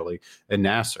essentially, and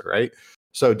NASA, right?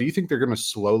 So do you think they're going to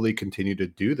slowly continue to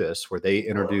do this, where they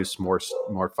introduce more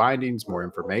findings, more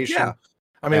information? Yeah.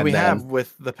 I mean, we have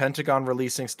with the Pentagon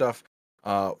releasing stuff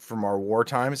from our war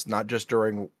times, not just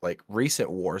during like recent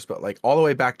wars, but like all the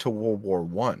way back to World War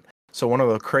I. So one of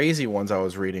the crazy ones I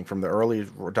was reading from the early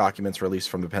documents released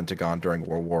from the Pentagon during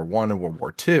World War I and World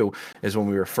War II is when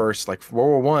we were first, like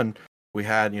World War I, we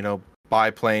had,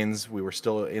 biplanes, we were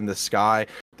still in the sky.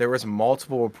 There was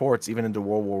multiple reports even into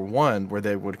World War I where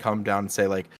they would come down and say,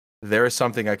 like, there is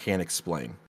something I can't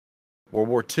explain. World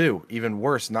War II, even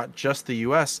worse, not just the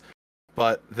US,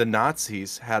 but the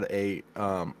Nazis had a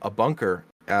bunker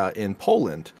in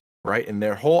Poland. Right. And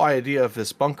their whole idea of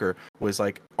this bunker was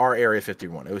like our Area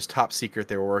 51. It was top secret.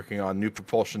 They were working on new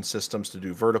propulsion systems to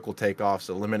do vertical takeoffs,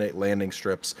 eliminate landing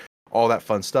strips, all that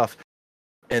fun stuff.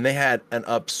 And they had an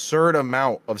absurd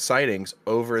amount of sightings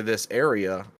over this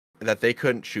area that they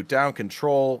couldn't shoot down,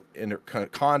 control,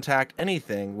 contact,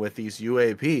 anything with these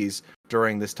UAPs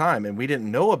during this time. And we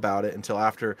didn't know about it until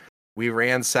after we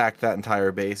ransacked that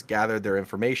entire base, gathered their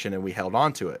information, and we held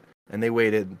on to it. And they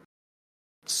waited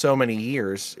so many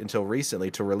years until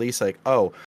recently to release, like,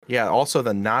 oh yeah, also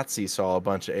the Nazis saw a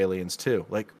bunch of aliens too.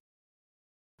 Like,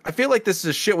 I feel like this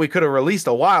is shit we could have released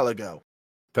a while ago.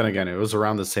 Then again, it was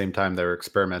around the same time they were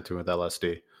experimenting with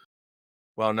LSD.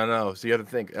 Well, no. So you have to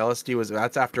think,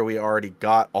 that's after we already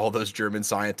got all those German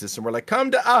scientists and we're like, come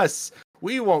to us.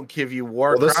 We won't give you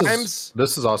war crimes.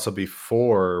 This is also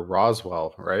before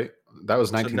Roswell, right? That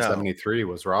was 1973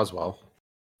 was Roswell.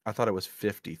 I thought it was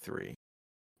 53.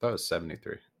 That was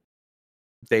 73.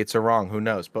 Dates are wrong. Who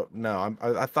knows? But no,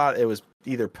 I thought it was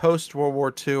either post World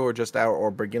War II or just out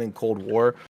or beginning Cold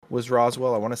War was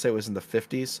Roswell. I want to say it was in the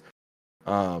 50s.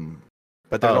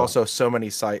 But there's also so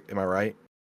many sites. Am I right?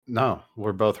 No,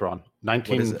 we're both wrong.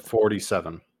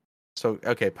 1947. So,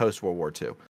 okay, post World War II.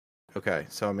 Okay,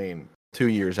 so I mean, 2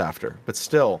 years after. But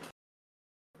still,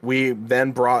 we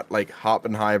then brought like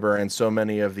Oppenheimer and so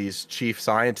many of these chief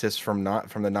scientists from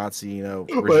the Nazi,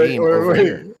 regime over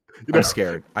here. I'm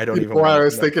scared. I don't even. Why I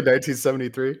was thinking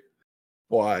 1973.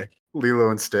 Why? Lilo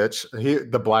and Stitch.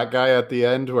 The black guy at the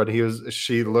end when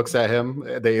she looks at him.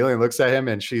 The alien looks at him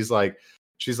and she's like,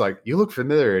 you look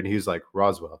familiar, and he's like,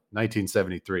 Roswell,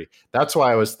 1973. That's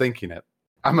why I was thinking it.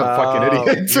 I'm a fucking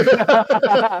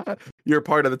idiot. You're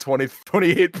part of the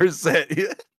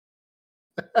 28%.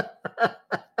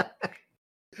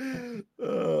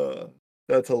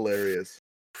 That's hilarious.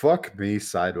 Fuck me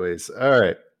sideways. All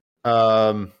right.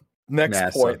 Next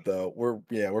NASA. point, though. We're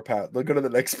past. Let's go to the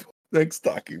next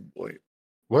talking point.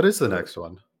 What is the next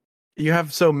one? You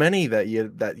have so many that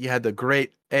you had the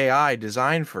great AI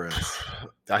design for us.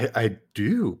 I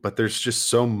do, but there's just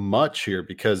so much here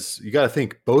because you got to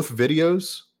think both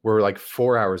videos were like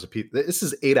 4 hours a piece. This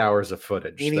is 8 hours of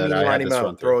footage Eeny, that meeny, I had miny, this moe.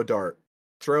 run Throw through. a dart.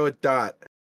 Throw a dot.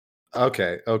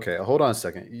 Okay. Hold on a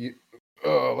second.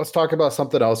 Let's talk about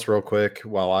something else real quick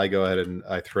while I go ahead and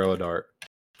I throw a dart.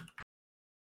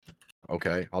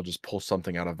 Okay, I'll just pull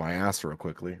something out of my ass real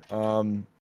quickly.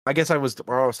 I guess I was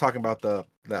talking about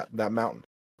that mountain.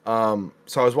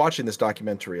 So I was watching this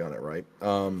documentary on it, right?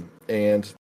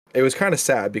 And it was kind of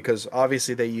sad because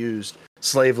obviously they used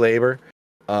slave labor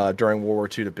during World War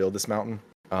II to build this mountain,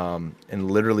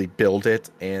 and literally build it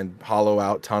and hollow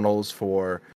out tunnels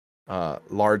for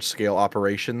large scale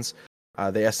operations.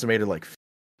 They estimated like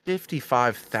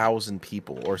 55,000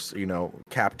 people or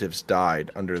captives died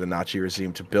under the Nazi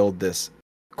regime to build this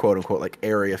quote unquote like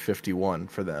Area 51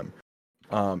 for them.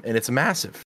 And it's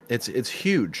massive. It's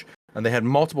huge. And they had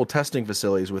multiple testing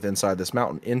facilities within inside this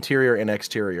mountain, interior and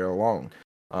exterior along.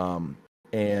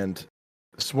 And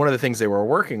one of the things they were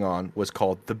working on was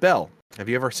called the Bell. Have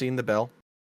you ever seen the Bell?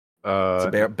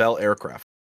 It's a Bell aircraft.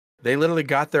 They literally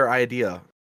got their idea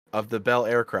of the Bell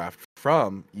aircraft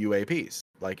from UAPs.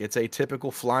 Like, it's a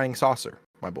typical flying saucer,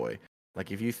 my boy.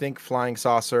 Like, if you think flying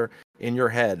saucer in your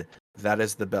head, that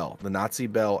is the Bell, the Nazi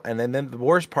Bell. And then the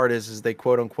worst part is they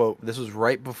quote unquote, this was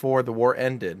right before the war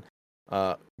ended,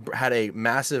 had a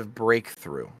massive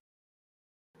breakthrough.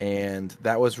 And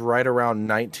that was right around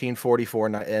 1944 or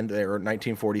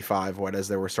 1945, as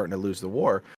they were starting to lose the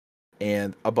war.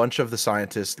 And a bunch of the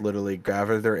scientists literally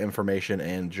gathered their information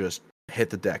and just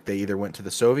hit the deck. They either went to the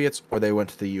Soviets or they went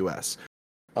to the US.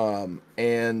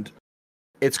 And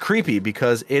it's creepy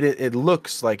because it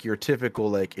looks like your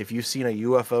typical, like, if you've seen a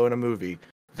UFO in a movie,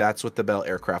 that's what the Bell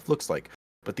aircraft looks like.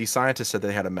 But these scientists said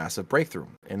they had a massive breakthrough.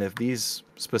 And if these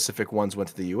specific ones went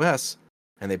to the US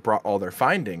and they brought all their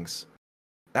findings,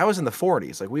 that was in the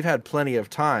 40s. Like, we've had plenty of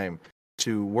time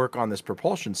to work on this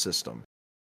propulsion system.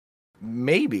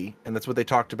 Maybe, and that's what they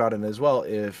talked about in as well,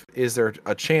 is there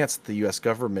a chance the US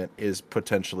government is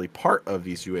potentially part of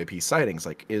these UAP sightings?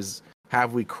 Like,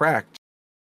 have we cracked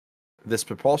this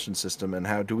propulsion system, and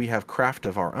how do we have craft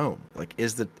of our own? Like,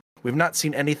 we've not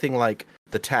seen anything like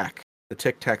the Tic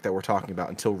Tac that we're talking about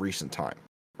until recent time,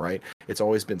 right? It's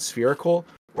always been spherical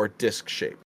or disc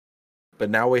shaped,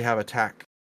 but now we have a TAC.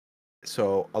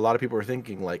 So a lot of people are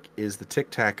thinking, like, is the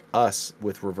Tic Tac us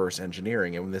with reverse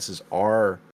engineering, and this is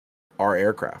our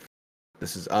aircraft?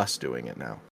 This is us doing it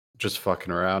now, just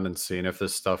fucking around and seeing if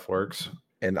this stuff works.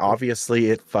 And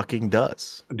obviously it fucking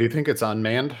does. Do you think it's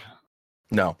unmanned?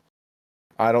 No,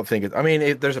 I don't think it. I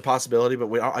mean, there's a possibility,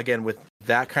 but again, with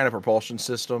that kind of propulsion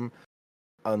system,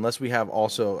 unless we have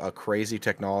also a crazy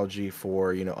technology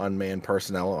for unmanned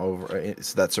personnel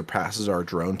that surpasses our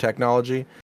drone technology,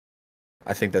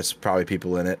 I think there's probably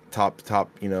people in it, top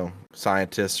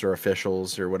scientists or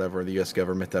officials or whatever, the U.S.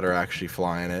 government, that are actually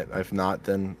flying it. If not,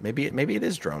 then maybe it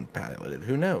is drone piloted.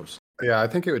 Who knows? Yeah, I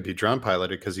think it would be drone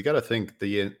piloted because you got to think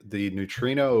the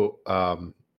neutrino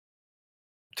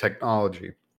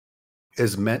technology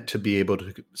is meant to be able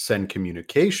to send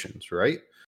communications, right?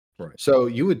 Right. So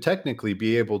you would technically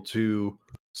be able to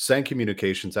send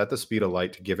communications at the speed of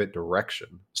light to give it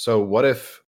direction. So what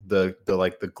if the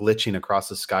glitching across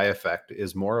the sky effect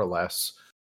is more or less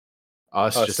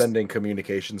us just sending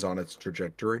communications on its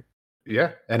trajectory?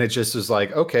 Yeah, and it just is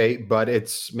like, okay, but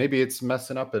maybe it's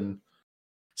messing up. And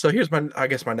so here's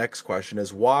my next question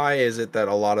is, why is it that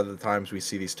a lot of the times we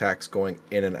see these TACs going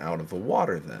in and out of the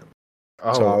water then?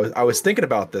 So I was thinking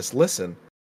about this. Listen,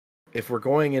 if we're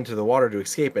going into the water to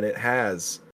escape and it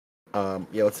has,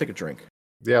 let's take a drink.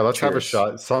 Yeah, let's Cheers. have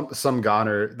a shot. Some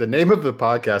goner. The name of the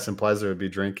podcast implies there would be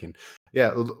drinking.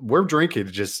 Yeah, we're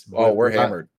drinking. We're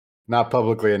hammered. Not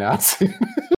publicly announcing.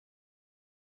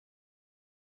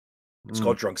 It's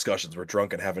called Drunk Discussions. We're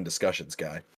drunk and having discussions,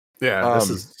 guy. Yeah, this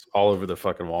is all over the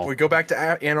fucking wall. We go back to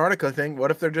Antarctica thing.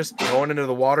 What if they're just going into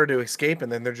the water to escape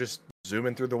and then they're just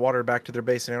zooming through the water back to their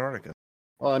base in Antarctica?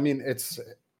 Well, I mean, it's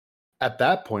at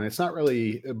that point, it's not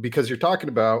really, because you're talking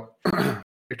about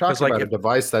a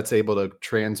device that's able to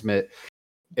transmit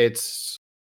its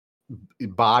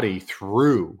body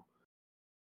through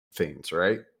things,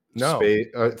 right? No,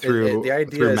 through the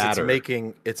idea through is matter.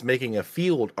 it's making a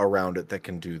field around it that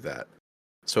can do that.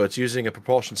 So it's using a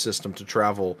propulsion system to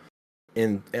travel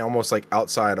in almost like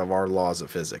outside of our laws of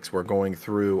physics. We're going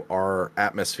through our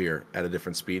atmosphere at a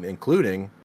different speed, including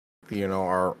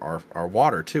our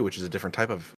water too, which is a different type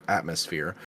of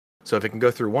atmosphere. So if it can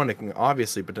go through one, it can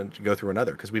obviously potentially go through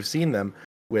another, because we've seen them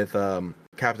with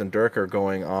Captain Durker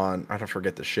going on, I don't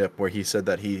forget the ship, where he said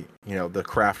that the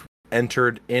craft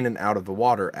entered in and out of the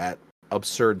water at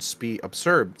absurd speed.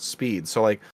 So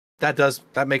like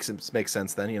that makes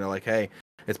sense then, like, hey,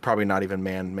 it's probably not even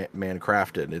man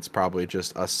crafted. It's probably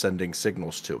just us sending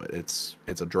signals to it. It's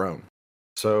a drone.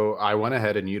 So I went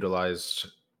ahead and utilized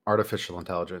artificial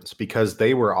intelligence because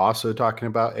they were also talking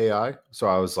about AI. So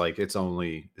I was like, it's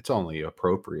only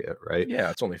appropriate, right?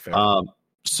 Yeah, it's only fair.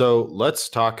 So let's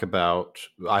talk about,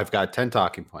 I've got 10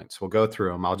 talking points. We'll go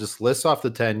through them. I'll just list off the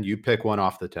 10. You pick one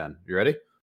off the 10. You ready?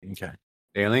 Okay.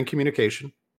 Alien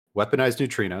communication, weaponized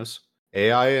neutrinos,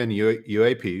 AI and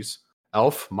UAPs,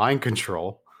 ELF mind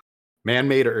control,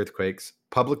 man-made earthquakes,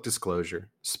 public disclosure,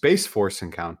 Space Force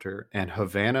encounter, and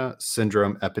Havana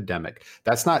syndrome epidemic.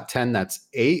 That's not 10, that's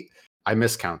 8. I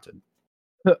miscounted.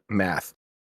 Math.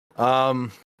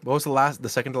 What was the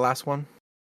second to last one?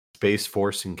 Space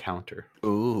Force encounter.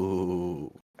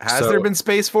 Ooh. Has there been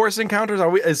Space Force encounters?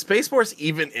 Is Space Force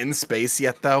even in space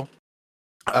yet, though?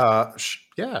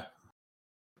 Yeah.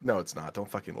 No, it's not. Don't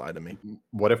fucking lie to me.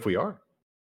 What if we are?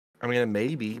 I mean,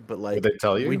 maybe, but like, would they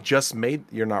tell you? We just made.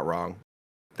 You're not wrong.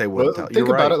 They wouldn't tell you. Think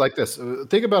about it like this.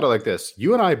 Think about it like this.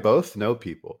 You and I both know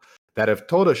people that have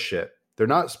told us shit they're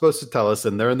not supposed to tell us,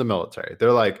 and they're in the military.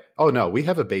 They're like, oh no, we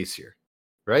have a base here,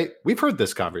 right? We've heard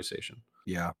this conversation.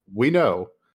 Yeah. We know.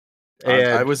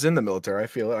 And I was in the military. I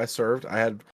feel it. I served. I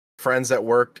had friends that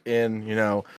worked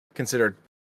in, considered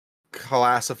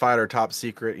classified or top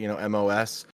secret,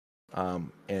 MOS.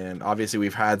 And obviously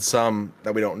we've had some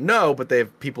that we don't know, but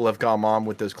people have gone on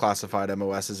with those classified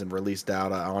MOSs and released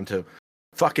data onto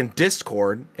fucking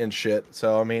Discord and shit.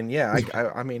 So I mean, yeah,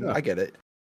 I get it.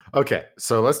 Okay,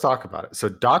 so let's talk about it. So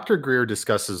Dr. Greer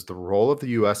discusses the role of the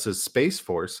U.S.'s Space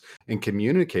Force in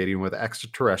communicating with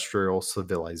extraterrestrial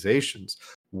civilizations.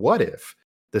 What if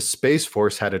the Space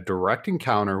Force had a direct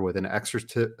encounter with an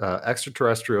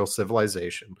extraterrestrial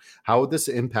civilization? How would this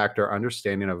impact our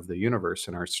understanding of the universe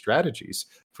and our strategies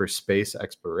for space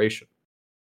exploration?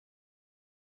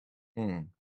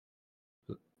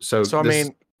 So I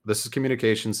mean, this is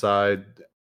communication side.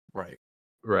 Right.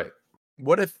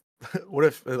 What if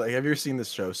like, have you ever seen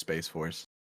this show Space Force?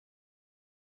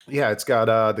 Yeah, it's got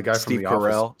the guy Steve from the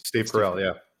Carell. Office, Steve Carell,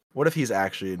 yeah. What if he's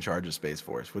actually in charge of Space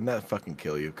Force? Wouldn't that fucking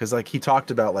kill you? Because like he talked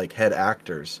about like head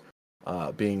actors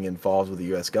being involved with the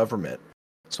U.S. government.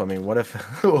 So I mean, what if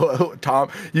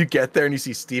you get there and you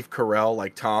see Steve Carell,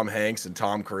 like Tom Hanks and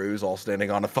Tom Cruise all standing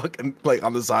on a fucking like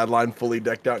on the sideline, fully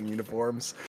decked out in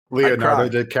uniforms? Leonardo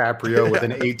DiCaprio with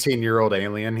an 18-year-old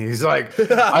alien. He's like,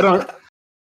 I don't.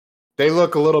 They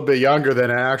look a little bit younger than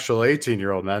an actual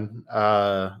 18-year-old, man.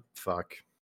 Fuck.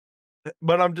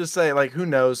 But I'm just saying, like, who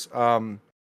knows?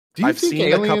 Do you think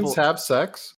aliens have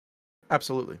sex?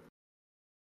 Absolutely.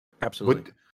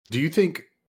 Do you think?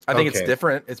 I think it's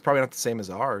different. It's probably not the same as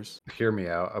ours. Hear me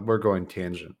out. We're going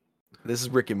tangent. This is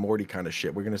Rick and Morty kind of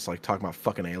shit. We're gonna just like talk about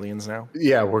fucking aliens now.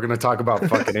 Yeah, we're gonna talk about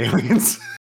fucking aliens.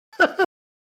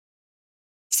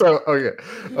 So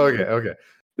okay.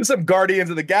 There's some Guardians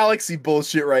of the Galaxy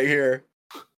bullshit right here.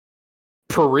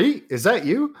 Parit, is that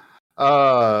you?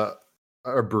 Or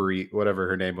Barit, whatever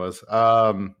her name was.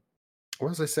 What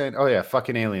was I saying? Oh yeah,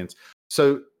 fucking aliens.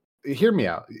 So hear me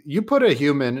out. You put a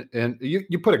human in.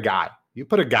 You put a guy. You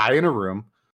put a guy in a room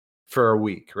for a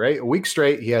week, right? A week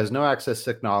straight. He has no access to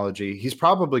technology. He's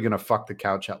probably gonna fuck the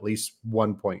couch at least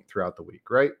one point throughout the week,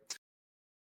 right?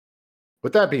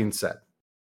 With that being said,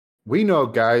 we know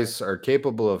guys are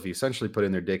capable of essentially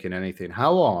putting their dick in anything.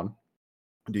 How long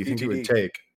do you think it would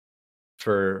take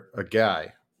for a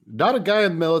guy, not a guy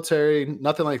in the military,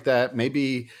 nothing like that?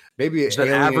 Maybe an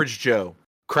average Joe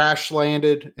crash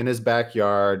landed in his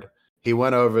backyard. He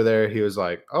went over there. He was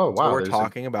like, "Oh wow!" So we're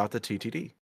talking about the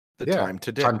TTD, time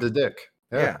to dick. Time to dick.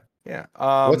 Yeah.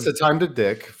 What's the time to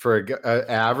dick for an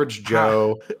average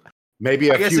Joe? Maybe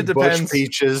a few bush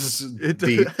peaches.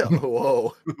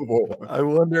 Whoa. I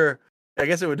wonder. I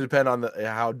guess it would depend on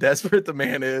how desperate the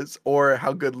man is, or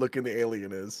how good looking the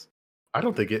alien is. I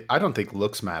don't think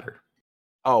looks matter.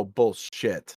 Oh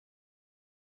bullshit!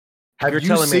 Have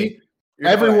you seen?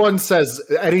 Everyone says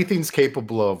anything's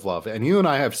capable of love, and you and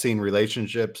I have seen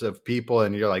relationships of people,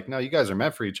 and you're like, no, you guys are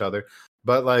meant for each other,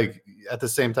 but like at the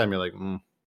same time, you're like,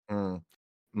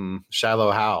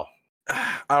 shallow how?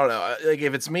 I don't know. Like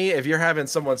if it's me, if you're having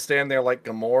someone stand there like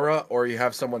Gamora, or you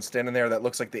have someone standing there that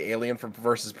looks like the alien from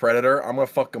versus Predator, I'm gonna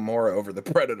fuck Gamora over the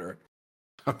Predator.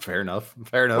 Fair enough.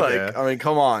 Fair enough. Like, Yeah. I mean,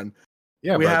 come on.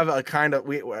 Yeah. We but have a kind of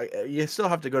you still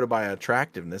have to go to by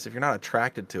attractiveness. If you're not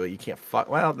attracted to it, you can't fuck.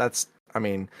 Well, that's. I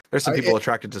mean, there's some people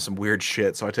attracted to some weird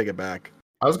shit, so I take it back.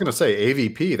 I was gonna say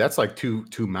AVP. That's like two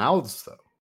mouths though.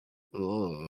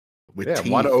 Ugh. With Yeah.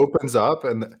 teeth. One opens up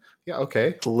and yeah.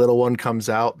 Okay. The little one comes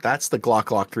out. That's the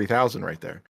Glock 3000 right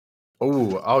there.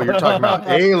 Oh, you're talking about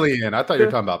Alien. I thought you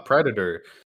were talking about Predator.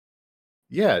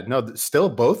 Yeah. No.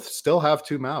 Both still have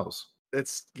two mouths.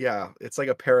 It's like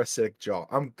a parasitic jaw.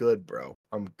 I'm good, bro.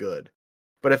 I'm good.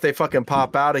 But if they fucking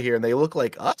pop out of here and they look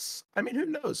like us, I mean, who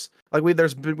knows? Like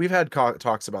we've had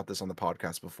talks about this on the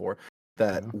podcast before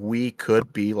that we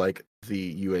could be like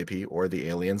the UAP or the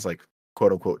aliens, like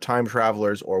quote unquote time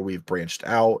travelers, or we've branched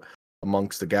out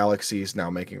amongst the galaxies now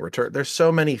making return. There's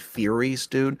so many theories,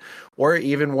 dude, or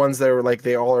even ones that are like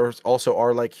they all are also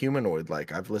are like humanoid.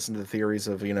 Like I've listened to the theories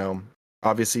of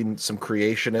obviously some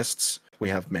creationists. We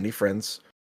have many friends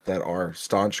that are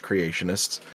staunch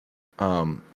creationists.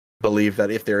 Believe that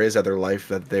if there is other life,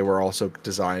 that they were also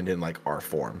designed in like our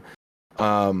form.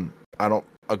 I don't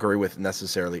agree with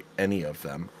necessarily any of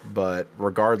them, but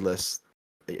regardless,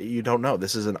 you don't know.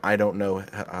 This is an I don't know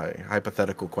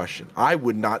hypothetical question. I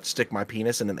would not stick my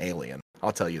penis in an alien.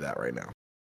 I'll tell you that right now.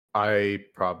 I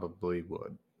probably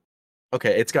would.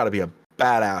 Okay, it's got to be a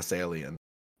badass alien.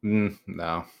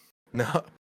 No. No.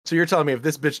 So you're telling me if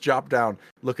this bitch dropped down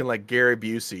looking like Gary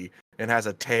Busey and has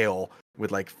a tail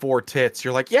with like 4 tits,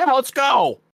 you're like, yeah, let's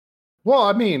go. Well,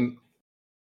 I mean,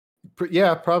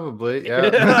 yeah, probably.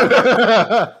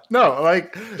 Yeah. No,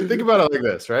 like think about it like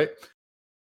this, right?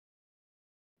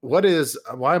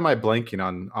 Why am I blanking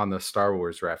on the Star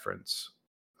Wars reference?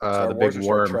 Star The Wars big or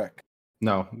Star worm. Trek?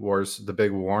 No, Wars, the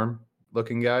big worm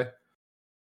looking guy.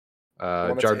 The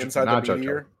one that's inside the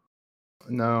meteor?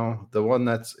 No, the one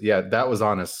that was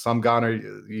honest. Some goner,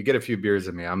 you get a few beers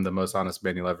in me. I'm the most honest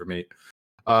man you'll ever meet.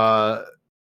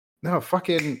 No,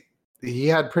 fucking, he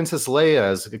had Princess Leia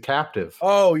as a captive.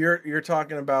 Oh, you're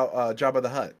talking about Jabba the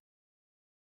Hutt.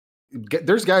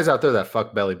 There's guys out there that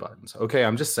fuck belly buttons. Okay,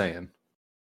 I'm just saying.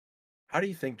 How do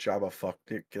you think Jabba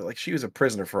fucked it? Like she was a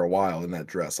prisoner for a while in that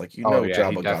dress. Like Jabba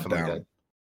Jabba got down. Did.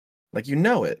 Like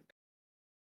it.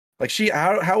 Like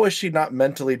how was she not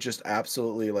mentally just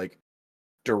absolutely like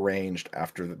deranged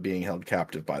after being held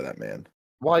captive by that man?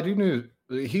 Well, I do know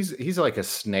he's like a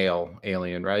snail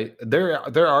alien, right?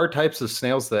 There are types of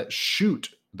snails that shoot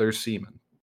their semen.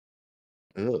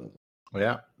 Ugh.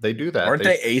 Yeah, they do that. Aren't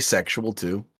they asexual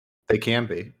too? They can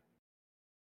be.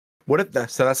 What if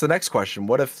that's the next question?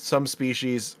 What if some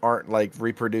species aren't like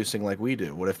reproducing like we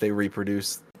do? What if they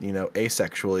reproduce,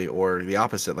 asexually or the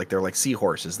opposite? Like they're like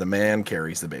seahorses. The man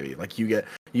carries the baby. Like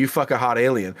you fuck a hot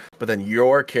alien, but then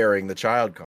you're carrying the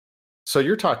child. So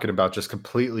you're talking about just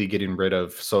completely getting rid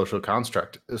of social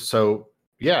construct. So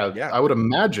yeah. I would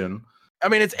imagine. I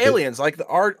mean, it's aliens. Like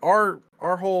our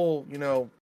whole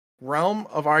realm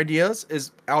of ideas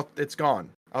is out. It's gone.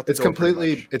 It's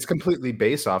completely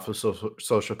based off of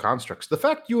social constructs. The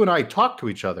fact you and I talk to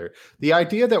each other, the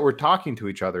idea that we're talking to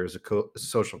each other is a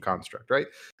social construct, right?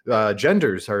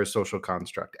 Genders are a social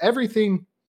construct. Everything,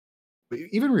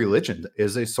 even religion,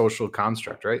 is a social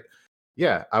construct, right?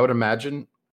 Yeah, I would imagine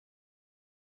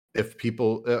if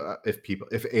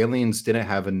aliens didn't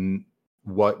have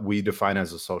what we define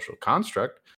as a social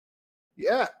construct,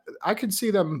 yeah, I could see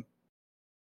them.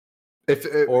 If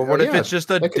it's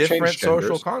just a different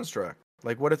social construct?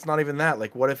 Like, what it's not even that?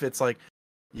 Like, what if it's like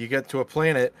you get to a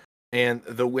planet and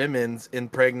the women's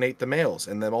impregnate the males,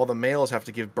 and then all the males have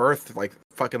to give birth like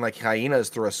fucking like hyenas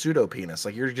through a pseudo penis?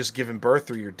 Like you're just giving birth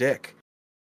through your dick.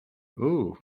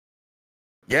 Ooh.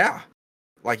 Yeah.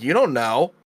 Like you don't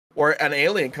know, or an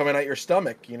alien coming out your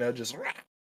stomach. Just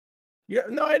you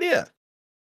have no idea.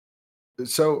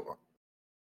 So.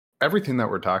 Everything that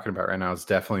we're talking about right now is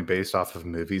definitely based off of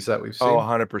movies that we've seen. Oh,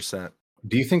 100%.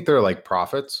 Do you think they're like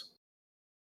prophets?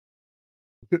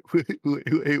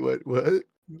 Wait, what?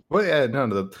 Well, yeah,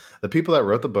 no, the people that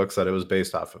wrote the books that it was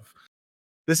based off of.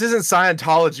 This isn't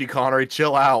Scientology, Connery.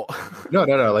 Chill out. No.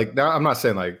 Like, no, I'm not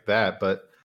saying like that, but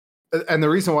and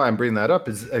the reason why I'm bringing that up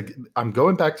is I'm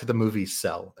going back to the movie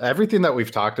Cell. Everything that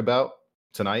we've talked about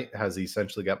tonight has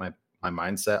essentially got my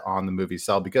mindset on the movie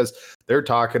Cell, because they're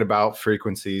talking about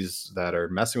frequencies that are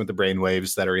messing with the brain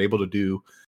waves that are able to do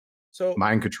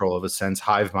mind control of a sense,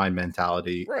 hive mind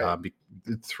mentality, right,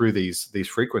 through these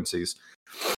frequencies.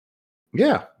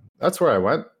 Yeah, that's where I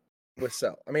went with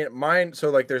Cell. I mean, mine.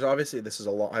 So like, there's obviously this is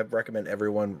a lot. I recommend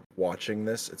everyone watching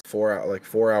this. It's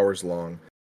 4 hours long.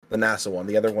 The NASA one.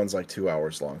 The other one's like 2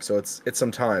 hours long. So it's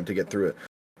some time to get through it.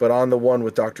 But on the one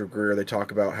with Dr. Greer, they talk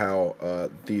about how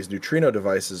these neutrino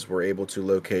devices were able to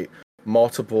locate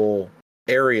multiple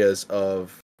areas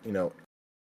of,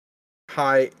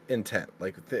 high intent.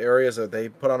 Like the areas that they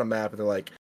put on a map and they're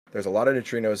like, there's a lot of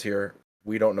neutrinos here.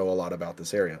 We don't know a lot about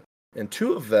this area. And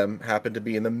two of them happen to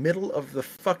be in the middle of the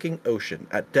fucking ocean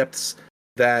at depths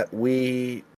that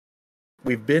we've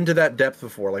been to that depth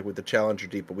before, like with the Challenger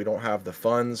Deep, but we don't have the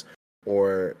funds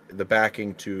or the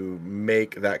backing to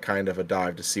make that kind of a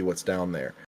dive to see what's down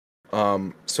there.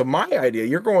 So my idea,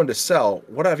 you're going to sell.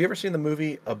 What have you ever seen the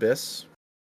movie Abyss?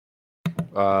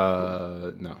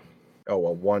 No. Oh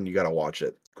well, one, you got to watch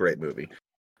it. Great movie.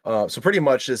 So pretty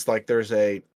much it's like there's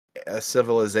a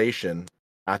civilization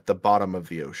at the bottom of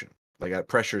the ocean, like at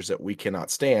pressures that we cannot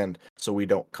stand, so we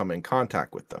don't come in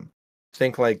contact with them.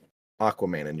 Think like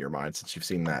Aquaman in your mind, since you've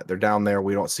seen that. They're down there,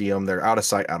 we don't see them, they're out of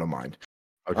sight, out of mind.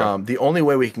 Okay. The only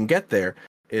way we can get there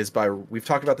is by, we've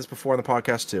talked about this before in the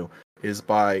podcast too, is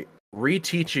by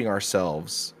reteaching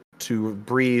ourselves to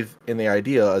breathe in the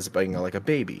idea as being like a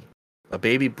baby. A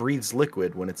baby breathes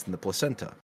liquid when it's in the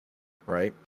placenta,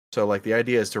 right? So like the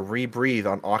idea is to rebreathe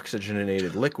on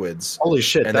oxygenated liquids. Holy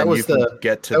shit! And that then was you can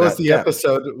get to that was the depth.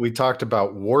 episode we talked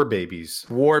about war babies.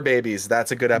 War babies.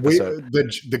 That's a good episode.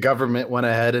 The government went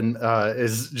ahead and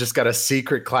is just got a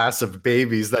secret class of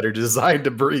babies that are designed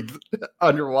to breathe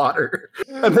underwater,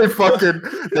 and they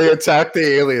attack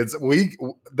the aliens.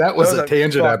 That was a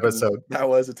tangent episode. That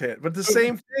was a tangent, but the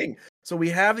same thing. So we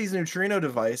have these neutrino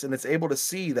device, and it's able to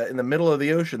see that in the middle of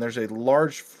the ocean, there's a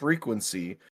large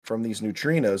frequency from these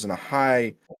neutrinos and a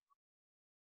high,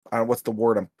 I don't know what's the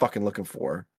word I'm fucking looking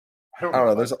for. I don't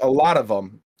know. There's a lot of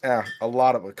them. Yeah, a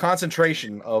lot of a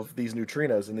concentration of these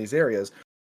neutrinos in these areas.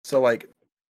 So like,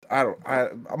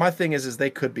 my thing is they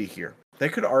could be here. They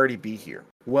could already be here,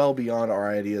 well beyond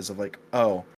our ideas of like,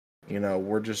 oh,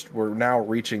 we're now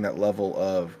reaching that level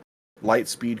of light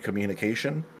speed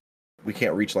communication. We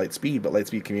can't reach light speed, but light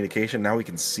speed communication, now we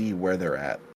can see where they're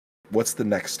at. What's the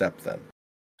next step then?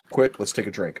 Quick, let's take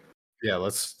a drink. Yeah,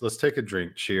 let's take a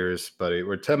drink. Cheers, buddy.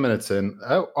 We're 10 minutes in.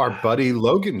 Oh, our buddy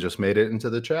Logan just made it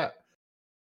into the chat.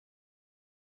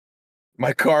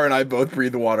 My car and I both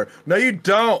breathe the water. No, you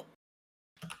don't.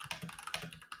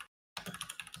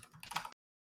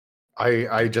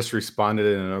 I just responded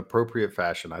in an appropriate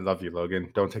fashion. I love you, Logan.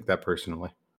 Don't take that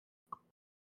personally.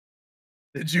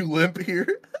 Did you limp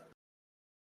here?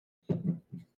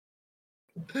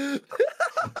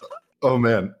 Oh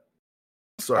man,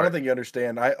 sorry. I don't think you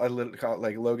understand. I literally call it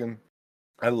like, Logan,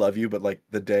 I love you, but like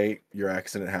the day your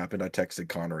accident happened, I texted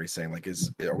Connery saying like,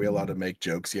 are we allowed to make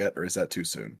jokes yet, or is that too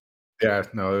soon? Yeah,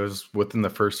 no, it was within the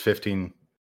first 15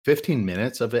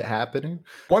 minutes of it happening.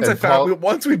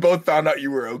 Once we both found out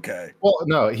you were okay. Well,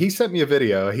 no, he sent me a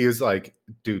video. He was like,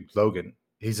 dude, Logan,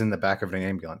 he's in the back of an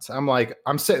ambulance.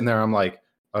 I'm sitting there. I'm like,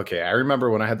 okay, I remember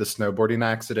when I had the snowboarding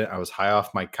accident, I was high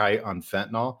off my kite on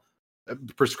fentanyl,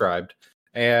 prescribed.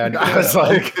 And I was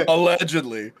like,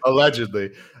 allegedly,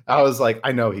 I was like,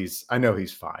 I know he's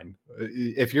fine.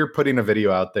 If you're putting a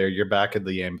video out there, you're back in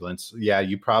the ambulance. Yeah,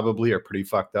 you probably are pretty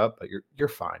fucked up, but you're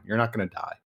fine. You're not going to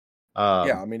die.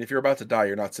 Yeah, I mean, if you're about to die,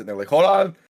 you're not sitting there like, hold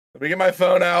on, let me get my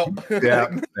phone out. Yeah.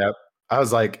 I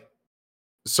was like,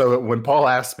 so when Paul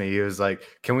asked me, he was like,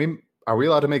 are we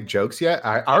allowed to make jokes yet?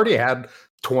 I already had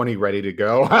 20 ready to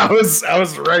go. I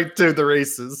was right to the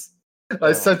races.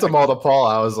 I sent them all to Paul.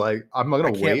 I was like, I'm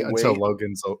going to wait until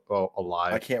Logan's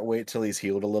alive. I can't wait till he's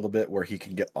healed a little bit where he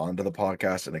can get onto the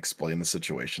podcast and explain the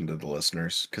situation to the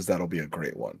listeners, because that'll be a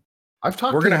great one.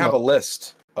 We're going to have a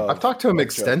list. I've talked to him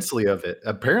extensively of it.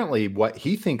 Apparently, what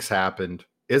he thinks happened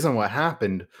isn't what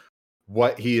happened.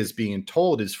 What he is being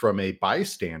told is from a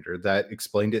bystander that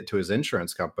explained it to his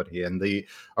insurance company. And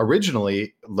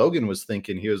originally, Logan was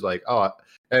thinking, he was like, oh,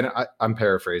 and I'm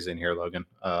paraphrasing here, Logan.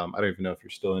 I don't even know if you're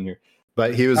still in here.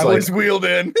 But he was I was wheeled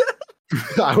in.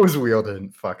 I was wheeled in.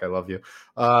 Fuck, I love you.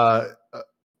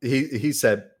 He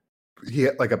said he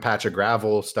had like a patch of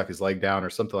gravel, stuck his leg down or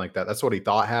something like that. That's what he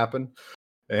thought happened.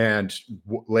 And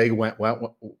leg went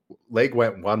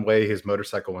one way. His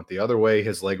motorcycle went the other way.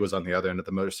 His leg was on the other end of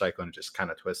the motorcycle and it just kind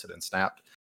of twisted and snapped.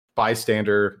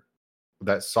 Bystander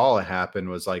that saw it happen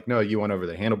was like, no, you went over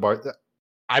the handlebar.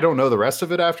 I don't know the rest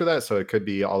of it after that, so it could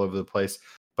be all over the place.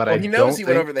 But he knows he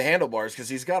went over the handlebars because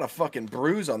he's got a fucking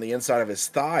bruise on the inside of his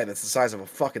thigh that's the size of a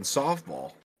fucking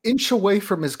softball. Inch away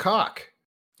from his cock.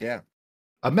 Yeah.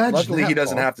 Imagine. Luckily, he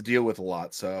doesn't have to deal with a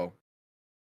lot, so.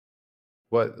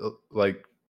 What, like,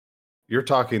 you're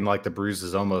talking like the bruise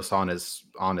is almost on his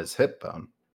hip bone.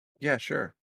 Yeah,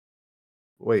 sure.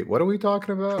 Wait, what are we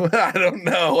talking about? I don't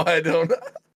know.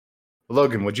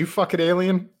 Logan, would you fuck an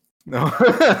alien? No.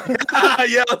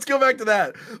 Yeah, let's go back to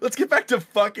that. Let's get back to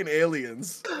fucking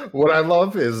aliens. What I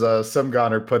love is some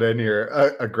goner put in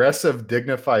here aggressive,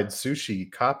 dignified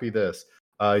sushi. Copy this.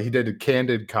 He did a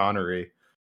candid Connery,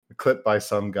 a clip by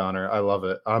some goner. I love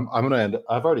it. I'm gonna end.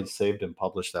 I've already saved and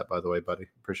published that, by the way, buddy.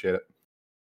 Appreciate it.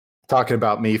 Talking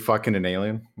about me fucking an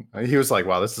alien. He was like,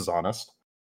 "Wow, this is honest."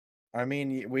 I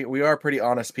mean, we are pretty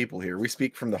honest people here. We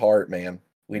speak from the heart, man.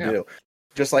 We Yeah. do.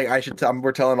 Just like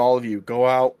we're telling all of you, go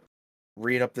out,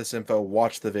 read up this info,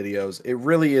 watch the videos. It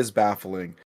really is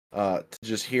baffling to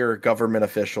just hear government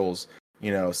officials,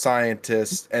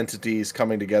 scientists, entities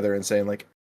coming together and saying like,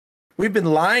 we've been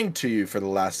lying to you for the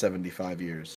last 75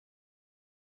 years.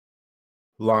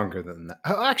 Longer than that.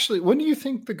 Actually, when do you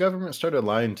think the government started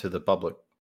lying to the public?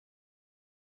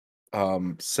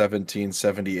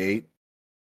 1778.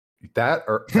 That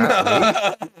or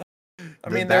that late? I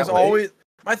mean, That there's late? always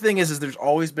my thing is there's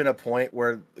always been a point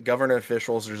where the government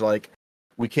officials are like,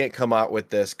 we can't come out with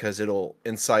this because it'll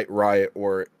incite riot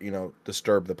or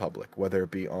disturb the public, whether it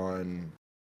be on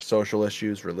social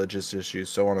issues, religious issues,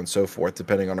 so on and so forth,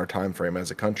 depending on our time frame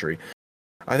as a country.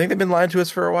 I think they've been lying to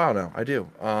us for a while now. I do.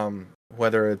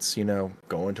 Whether it's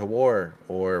going to war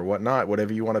or whatnot,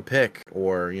 whatever you want to pick,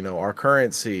 or our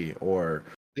currency, or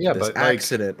Yeah, this but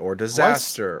accident or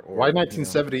disaster. Why or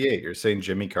 1978? You're saying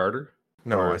Jimmy Carter?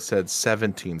 No, Or- I said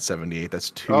 1778. That's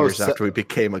 2 Oh, years after we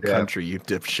became a yeah. country, you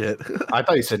dipshit. I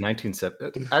thought you said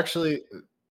 1970. Actually,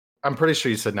 I'm pretty sure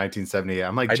you said 1978.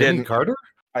 I'm like, I Jimmy didn't. Carter?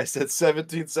 I said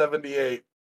 1778.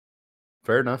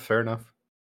 Fair enough. Fair enough.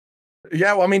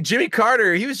 Yeah, well, I mean, Jimmy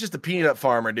Carter, he was just a peanut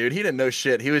farmer, dude. He didn't know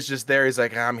shit. He was just there. He's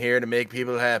like, I'm here to make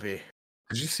people happy.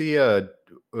 Did you see, what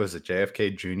was it,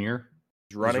 JFK Jr.?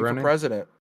 He's running for running? president.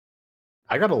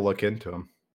 I got to look into him.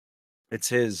 It's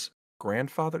his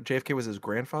grandfather. JFK was his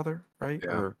grandfather, right?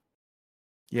 Yeah.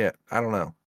 Yeah, I don't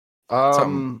know.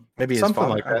 Maybe his something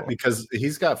father, like I don't that, know. because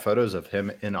he's got photos of him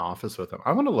in office with him.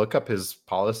 I want to look up his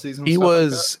policies and He stuff like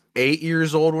was 8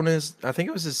 years old when I think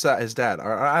it was his dad.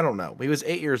 Or, I don't know. He was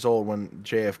 8 years old when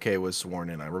JFK was sworn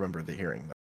in. I remember the hearing.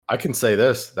 that. I can say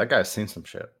this: that guy's seen some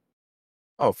shit.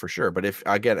 Oh, for sure. But if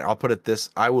again, I'll put it this: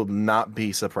 I will not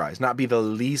be surprised, not be the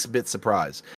least bit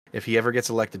surprised if he ever gets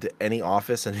elected to any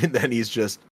office, and then he's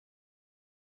just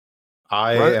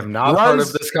I am not part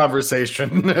of this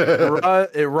conversation.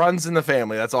 it runs in the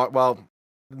family. That's all. Well,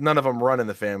 none of them run in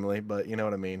the family, but you know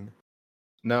what I mean.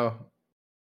 No,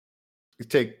 you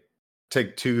take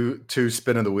two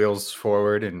spin of the wheels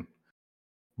forward, and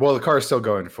well, the car's still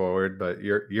going forward, but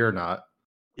you're not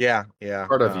Yeah.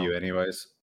 part of no. you, anyways.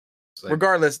 It's like,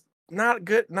 Regardless, not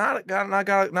good. Not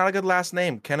a good last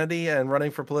name. Kennedy and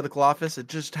running for political office. It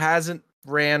just hasn't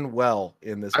ran well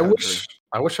in this country.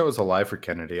 I wish I was alive for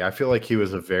Kennedy. I feel like he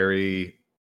was a very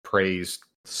praised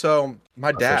So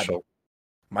my official.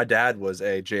 dad was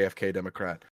a JFK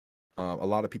Democrat. A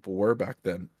lot of people were back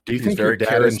then. Do you He was think your very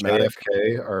dad and charismatic.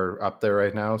 JFK are up there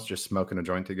right now, just smoking a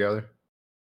joint together?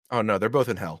 Oh no, they're both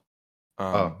in hell.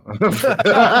 Oh,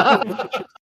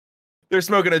 They're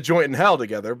smoking a joint in hell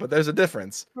together, but there's a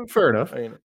difference. fair enough. I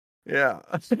mean, yeah,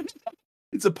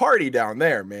 it's a party down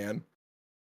there, man.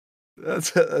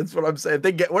 That's what I'm saying.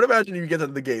 What imagine you get to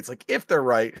the gates, like if they're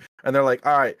right, and they're like,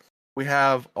 all right, we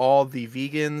have all the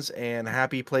vegans and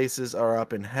happy places are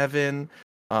up in heaven,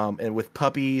 and with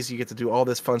puppies, you get to do all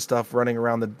this fun stuff, running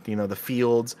around the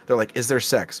fields. They're like, is there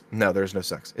sex? No, there's no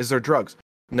sex. Is there drugs?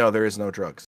 No, there is no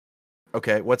drugs.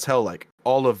 Okay, what's hell like?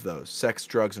 All of those: sex,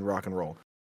 drugs, and rock and roll.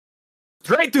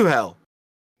 Straight to hell.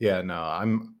 Yeah, no,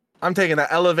 I'm taking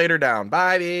that elevator down.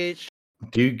 Bye, bitch.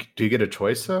 Do you get a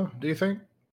choice though? Do you think?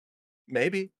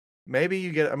 Maybe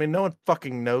you get. I mean, no one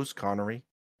fucking knows, Connery.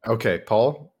 Okay,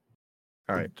 Paul.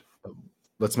 All right.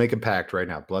 Let's make a pact right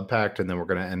now, blood pact, and then we're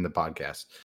gonna end the podcast.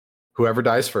 Whoever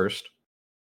dies first,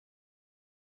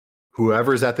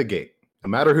 whoever's at the gate, no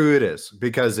matter who it is,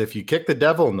 because if you kick the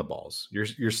devil in the balls,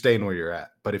 you're staying where you're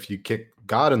at. But if you kick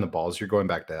God in the balls, you're going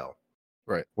back to hell.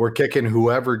 Right. We're kicking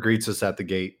whoever greets us at the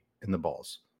gate in the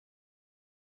balls.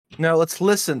 Now let's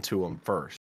listen to them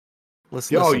first.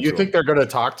 Yo, you think they're gonna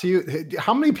talk to you?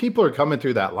 How many people are coming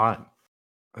through that line?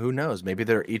 Who knows? Maybe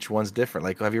they're each one's different.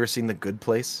 Like, have you ever seen The Good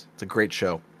Place? It's a great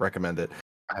show. Recommend it.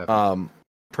 I haven't.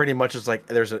 Pretty much it's like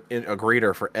there's a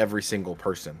greeter for every single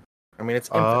person. I mean, it's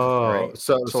infinite, right?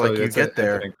 So like you it's get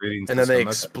there, infinite greetings and then they system. Okay.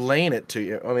 explain it to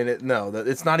you. I mean,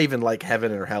 it's not even like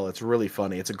heaven or hell. It's really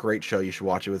funny. It's a great show. You should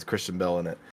watch it with Christian Bale in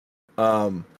it.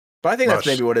 But I think that's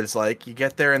maybe what it's like. You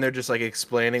get there and they're just like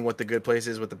explaining what the good place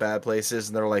is, what the bad place is,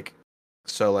 and they're like,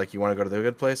 so like, you want to go to the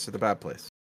good place or the bad place?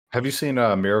 Have you seen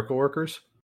Miracle Workers?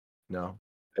 No.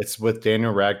 It's with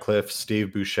Daniel Radcliffe, Steve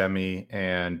Buscemi,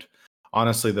 and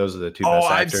Honestly, those are the two Oh,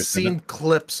 best I've actors. seen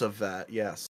clips of that.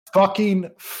 Yes. Fucking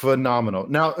phenomenal.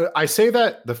 Now, I say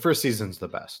that the first season's the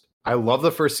best. I love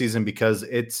the first season because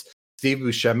it's Steve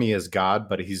Buscemi as God,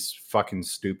 but he's fucking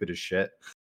stupid as shit.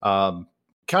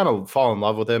 Kind of fall in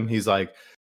love with him. He's like,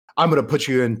 I'm gonna put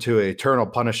you into eternal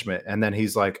punishment, and then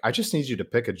he's like, I just need you to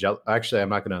pick a jelly. Actually, I'm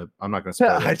not gonna spoil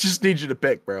I it. just need you to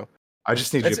pick, bro. I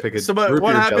just need you to pick a So, but root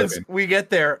what beer happens? jelly bean. We get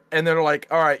there, and they're like,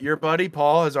 "All right, your buddy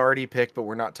Paul has already picked, but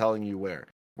we're not telling you where.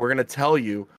 We're gonna tell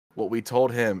you what we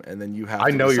told him, and then you have."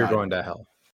 I to know you're decide." going to hell.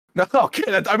 No,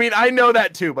 okay. I mean, I know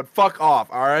that too, but fuck off.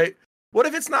 All right. What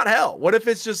if it's not hell? What if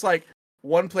it's just like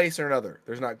one place or another?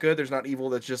 There's not good. There's not evil.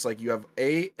 That's just like you have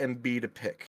A and B to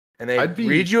pick, and they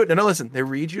read you. No, listen. They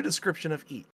read you a description of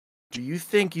each. Do you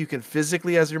think you can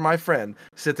physically, as you're my friend,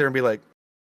 sit there and be like,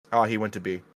 "Oh, he went to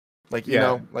B," like you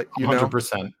know, like you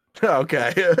 100%. know?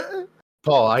 Okay.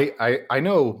 Paul, I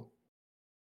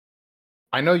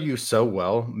know you so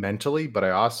well mentally, but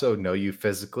I also know you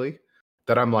physically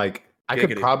that I'm like, I could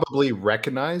Giggity. probably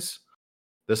recognize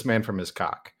this man from his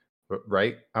cock,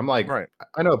 right? I'm like, Right.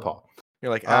 I know Paul.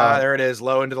 You're like, there it is,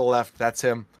 low and to the left. That's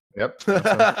him. Yep.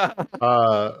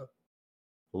 A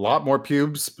lot more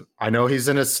pubes. I know he's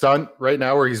in a stunt right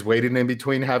now where he's waiting in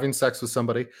between having sex with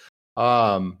somebody.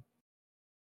 You're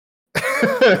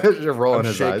rolling I'm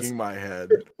his shaking eyes. my head.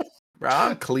 Bro,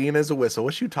 I'm clean as a whistle.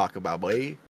 What you talk about, boy?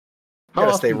 You How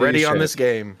gotta stay often do you ready on shave? this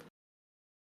game.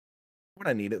 When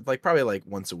I need it, like probably like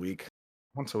once a week.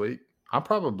 Once a week. I'm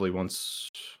probably once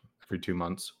every 2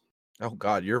 months. Oh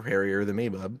God, you're hairier than me,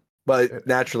 bub. But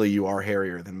naturally, you are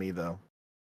hairier than me, though.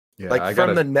 Yeah, Like I from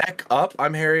gotta, the neck up,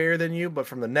 I'm hairier than you, but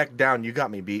from the neck down, you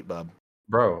got me beat, bub.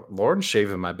 bro. Lauren's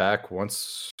shaving my back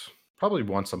probably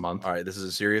once a month. All right, this is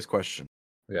a serious question.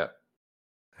 Yeah.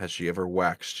 Has she ever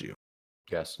waxed you?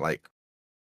 Yes. Like,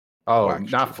 Oh,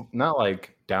 waxed not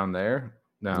like down there.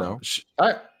 No.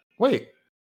 No? Wait.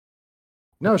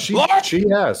 No, she Lauren! she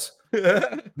has.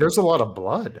 There's a lot of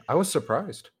blood. I was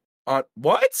surprised.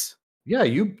 What? Yeah,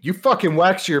 you fucking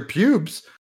wax your pubes.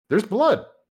 There's blood.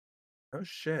 Oh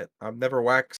shit! I've never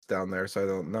waxed down there, so I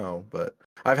don't know. But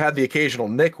I've had the occasional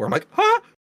nick where I'm like, huh?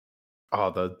 Oh,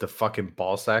 the fucking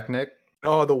ball sack, Nick.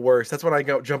 Oh, the worst. That's when I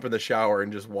go jump in the shower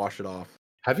and just wash it off.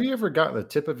 Have you ever gotten the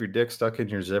tip of your dick stuck in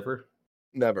your zipper?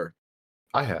 Never.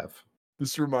 I have.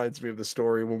 This reminds me of the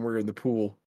story when we were in the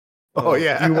pool. Oh,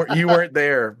 yeah. you weren't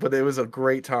there, but it was a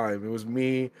great time. It was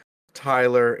me,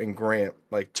 Tyler, and Grant,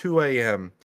 like 2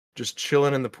 a.m., just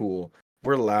chilling in the pool.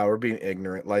 We're loud, we're being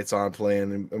ignorant, lights on,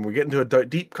 playing, and we're getting to a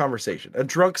deep conversation, a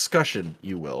drunk discussion,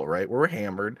 you will, right? Where we're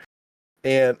hammered.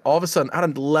 And all of a sudden, out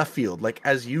of left field, like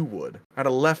as you would, out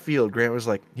of left field, Grant was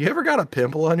like, "You ever got a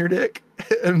pimple on your dick?"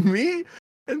 And me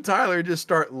and Tyler just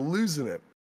start losing it.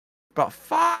 About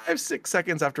 5-6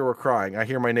 seconds after we're crying, I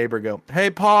hear my neighbor go, "Hey,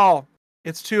 Paul,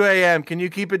 it's 2 a.m. Can you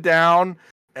keep it down?"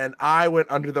 And I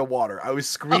went under the water. I was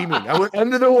screaming. I went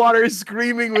under the water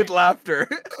screaming with laughter.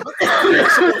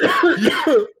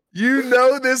 you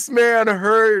know this man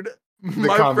heard my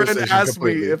friend conversation ask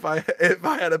completely. me if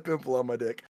I had a pimple on my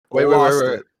dick. Wait. Lost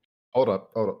it. Hold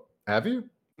up. Have you?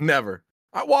 Never.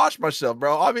 I washed myself,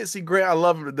 bro. Obviously, Grant, I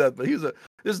love him to death, but this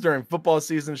is during football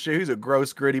season shit. He's a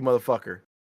gross, gritty motherfucker.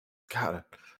 God,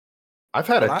 I've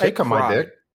had a tick on my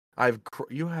dick.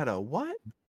 You had a what?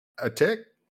 A tick?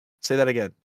 Say that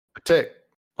again. A tick.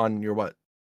 On your what?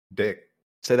 Dick.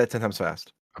 Say that 10 times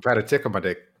fast. I've had a tick on my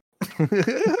dick.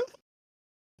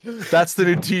 That's the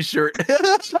new t-shirt.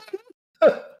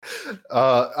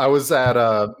 I was at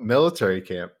a military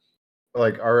camp,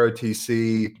 like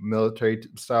ROTC military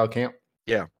style camp.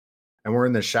 Yeah. And we're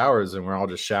in the showers and we're all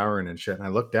just showering and shit. And I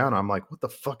look down, I'm like, what the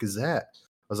fuck is that?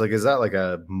 I was like, is that like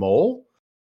a mole?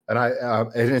 And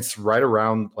and it's right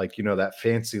around, like, you know, that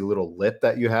fancy little lip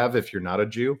that you have if you're not a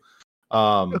Jew.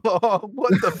 Oh,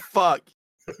 what the fuck?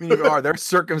 You are. They're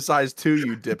circumcised too,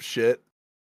 you dipshit.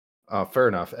 Fair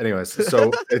enough. Anyways,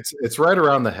 so it's right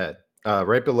around the head,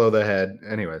 right below the head.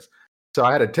 Anyways, so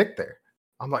I had a tick there.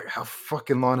 I'm like, how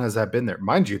fucking long has that been there?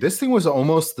 Mind you, this thing was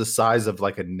almost the size of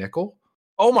like a nickel.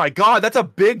 Oh my god, that's a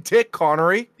big tick,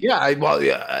 Connery. Yeah,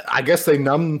 I guess they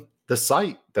numb the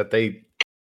site that they,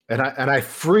 and I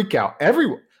freak out.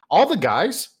 All the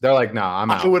guys, they're like, nah,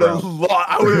 I'm out. I would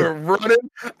have running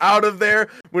out of there.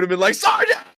 Would have been like,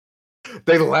 Sergeant.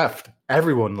 They left.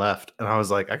 Everyone left, and I was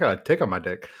like, I got a tick on my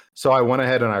dick. So I went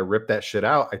ahead and I ripped that shit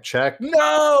out. I checked.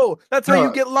 No, that's how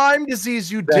you get Lyme disease,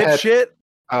 you dipshit.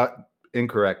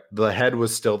 Incorrect. The head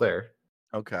was still there.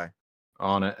 Okay.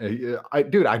 On it.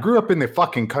 I grew up in the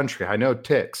fucking country. I know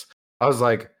ticks. I was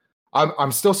like,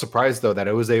 I'm still surprised though that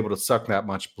it was able to suck that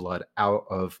much blood out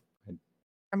of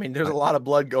I mean, there's a lot of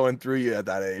blood going through you at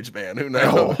that age, man. Who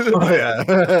Oh, knows?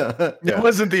 yeah. It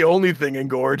wasn't the only thing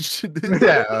engorged.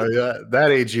 Yeah.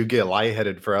 That age, you get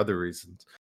lightheaded for other reasons.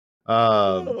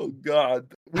 Oh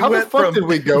God! How the fuck did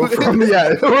we go from?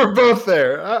 Yeah, we're both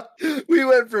there. We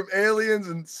went from aliens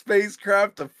and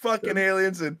spacecraft to fucking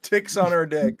aliens and ticks on our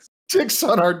dicks. Ticks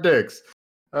on our dicks.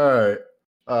 All right.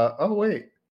 Oh wait,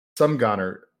 some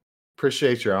goner.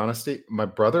 Appreciate your honesty. My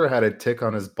brother had a tick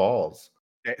on his balls.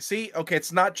 See, okay,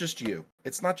 it's not just you.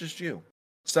 It's not just you.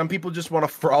 Some people just want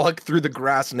to frolic through the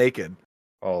grass naked.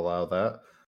 I'll allow that.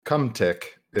 Cum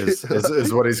tick is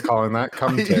what he's calling that.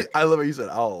 Cum tick. I love how you said,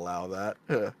 I'll allow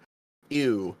that.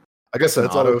 Ew. I guess an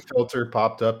That's all- auto filter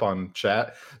popped up on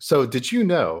chat. So did you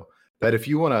know that if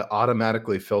you want to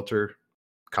automatically filter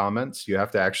comments, you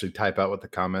have to actually type out what the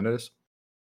comment is?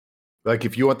 Like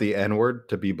if you want the N word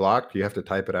to be blocked, you have to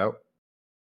type it out.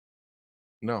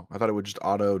 No, I thought it would just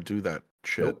auto do that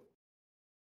shit. Nope.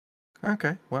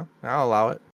 Okay, well, I'll allow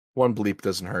it. One bleep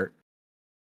doesn't hurt.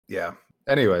 Yeah.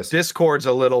 Anyways. Discord's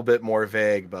a little bit more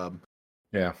vague, bub.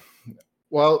 Yeah.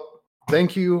 Well,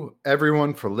 thank you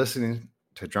everyone for listening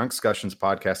to Drunk Discussions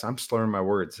podcast. I'm slurring my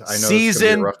words. I know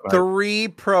Season 3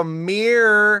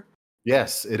 premiere.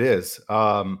 Yes, it is.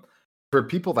 For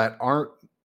people that aren't,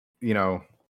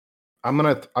 I'm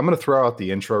gonna throw out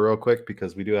the intro real quick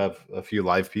because we do have a few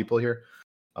live people here.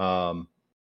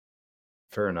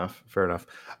 Fair enough.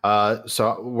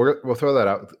 So we'll throw that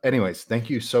out. Anyways, thank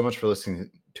you so much for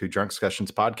listening to Drunk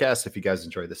Discussions podcast. If you guys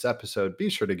enjoyed this episode, be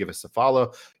sure to give us a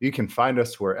follow. You can find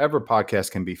us wherever podcasts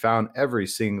can be found every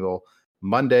single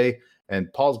Monday.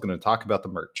 And Paul's going to talk about the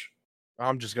merch.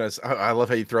 I love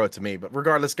how you throw it to me. But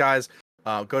regardless, guys,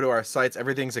 go to our sites.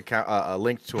 Everything's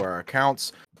linked to our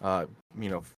accounts.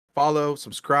 Follow,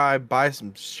 subscribe, buy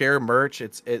some, share merch.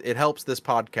 It helps this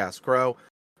podcast grow.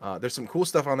 There's some cool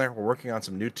stuff on there. We're working on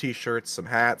some new t-shirts, some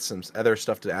hats, some other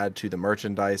stuff to add to the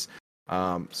merchandise.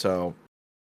 So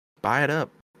buy it up.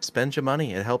 Spend your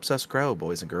money. It helps us grow,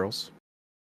 boys and girls.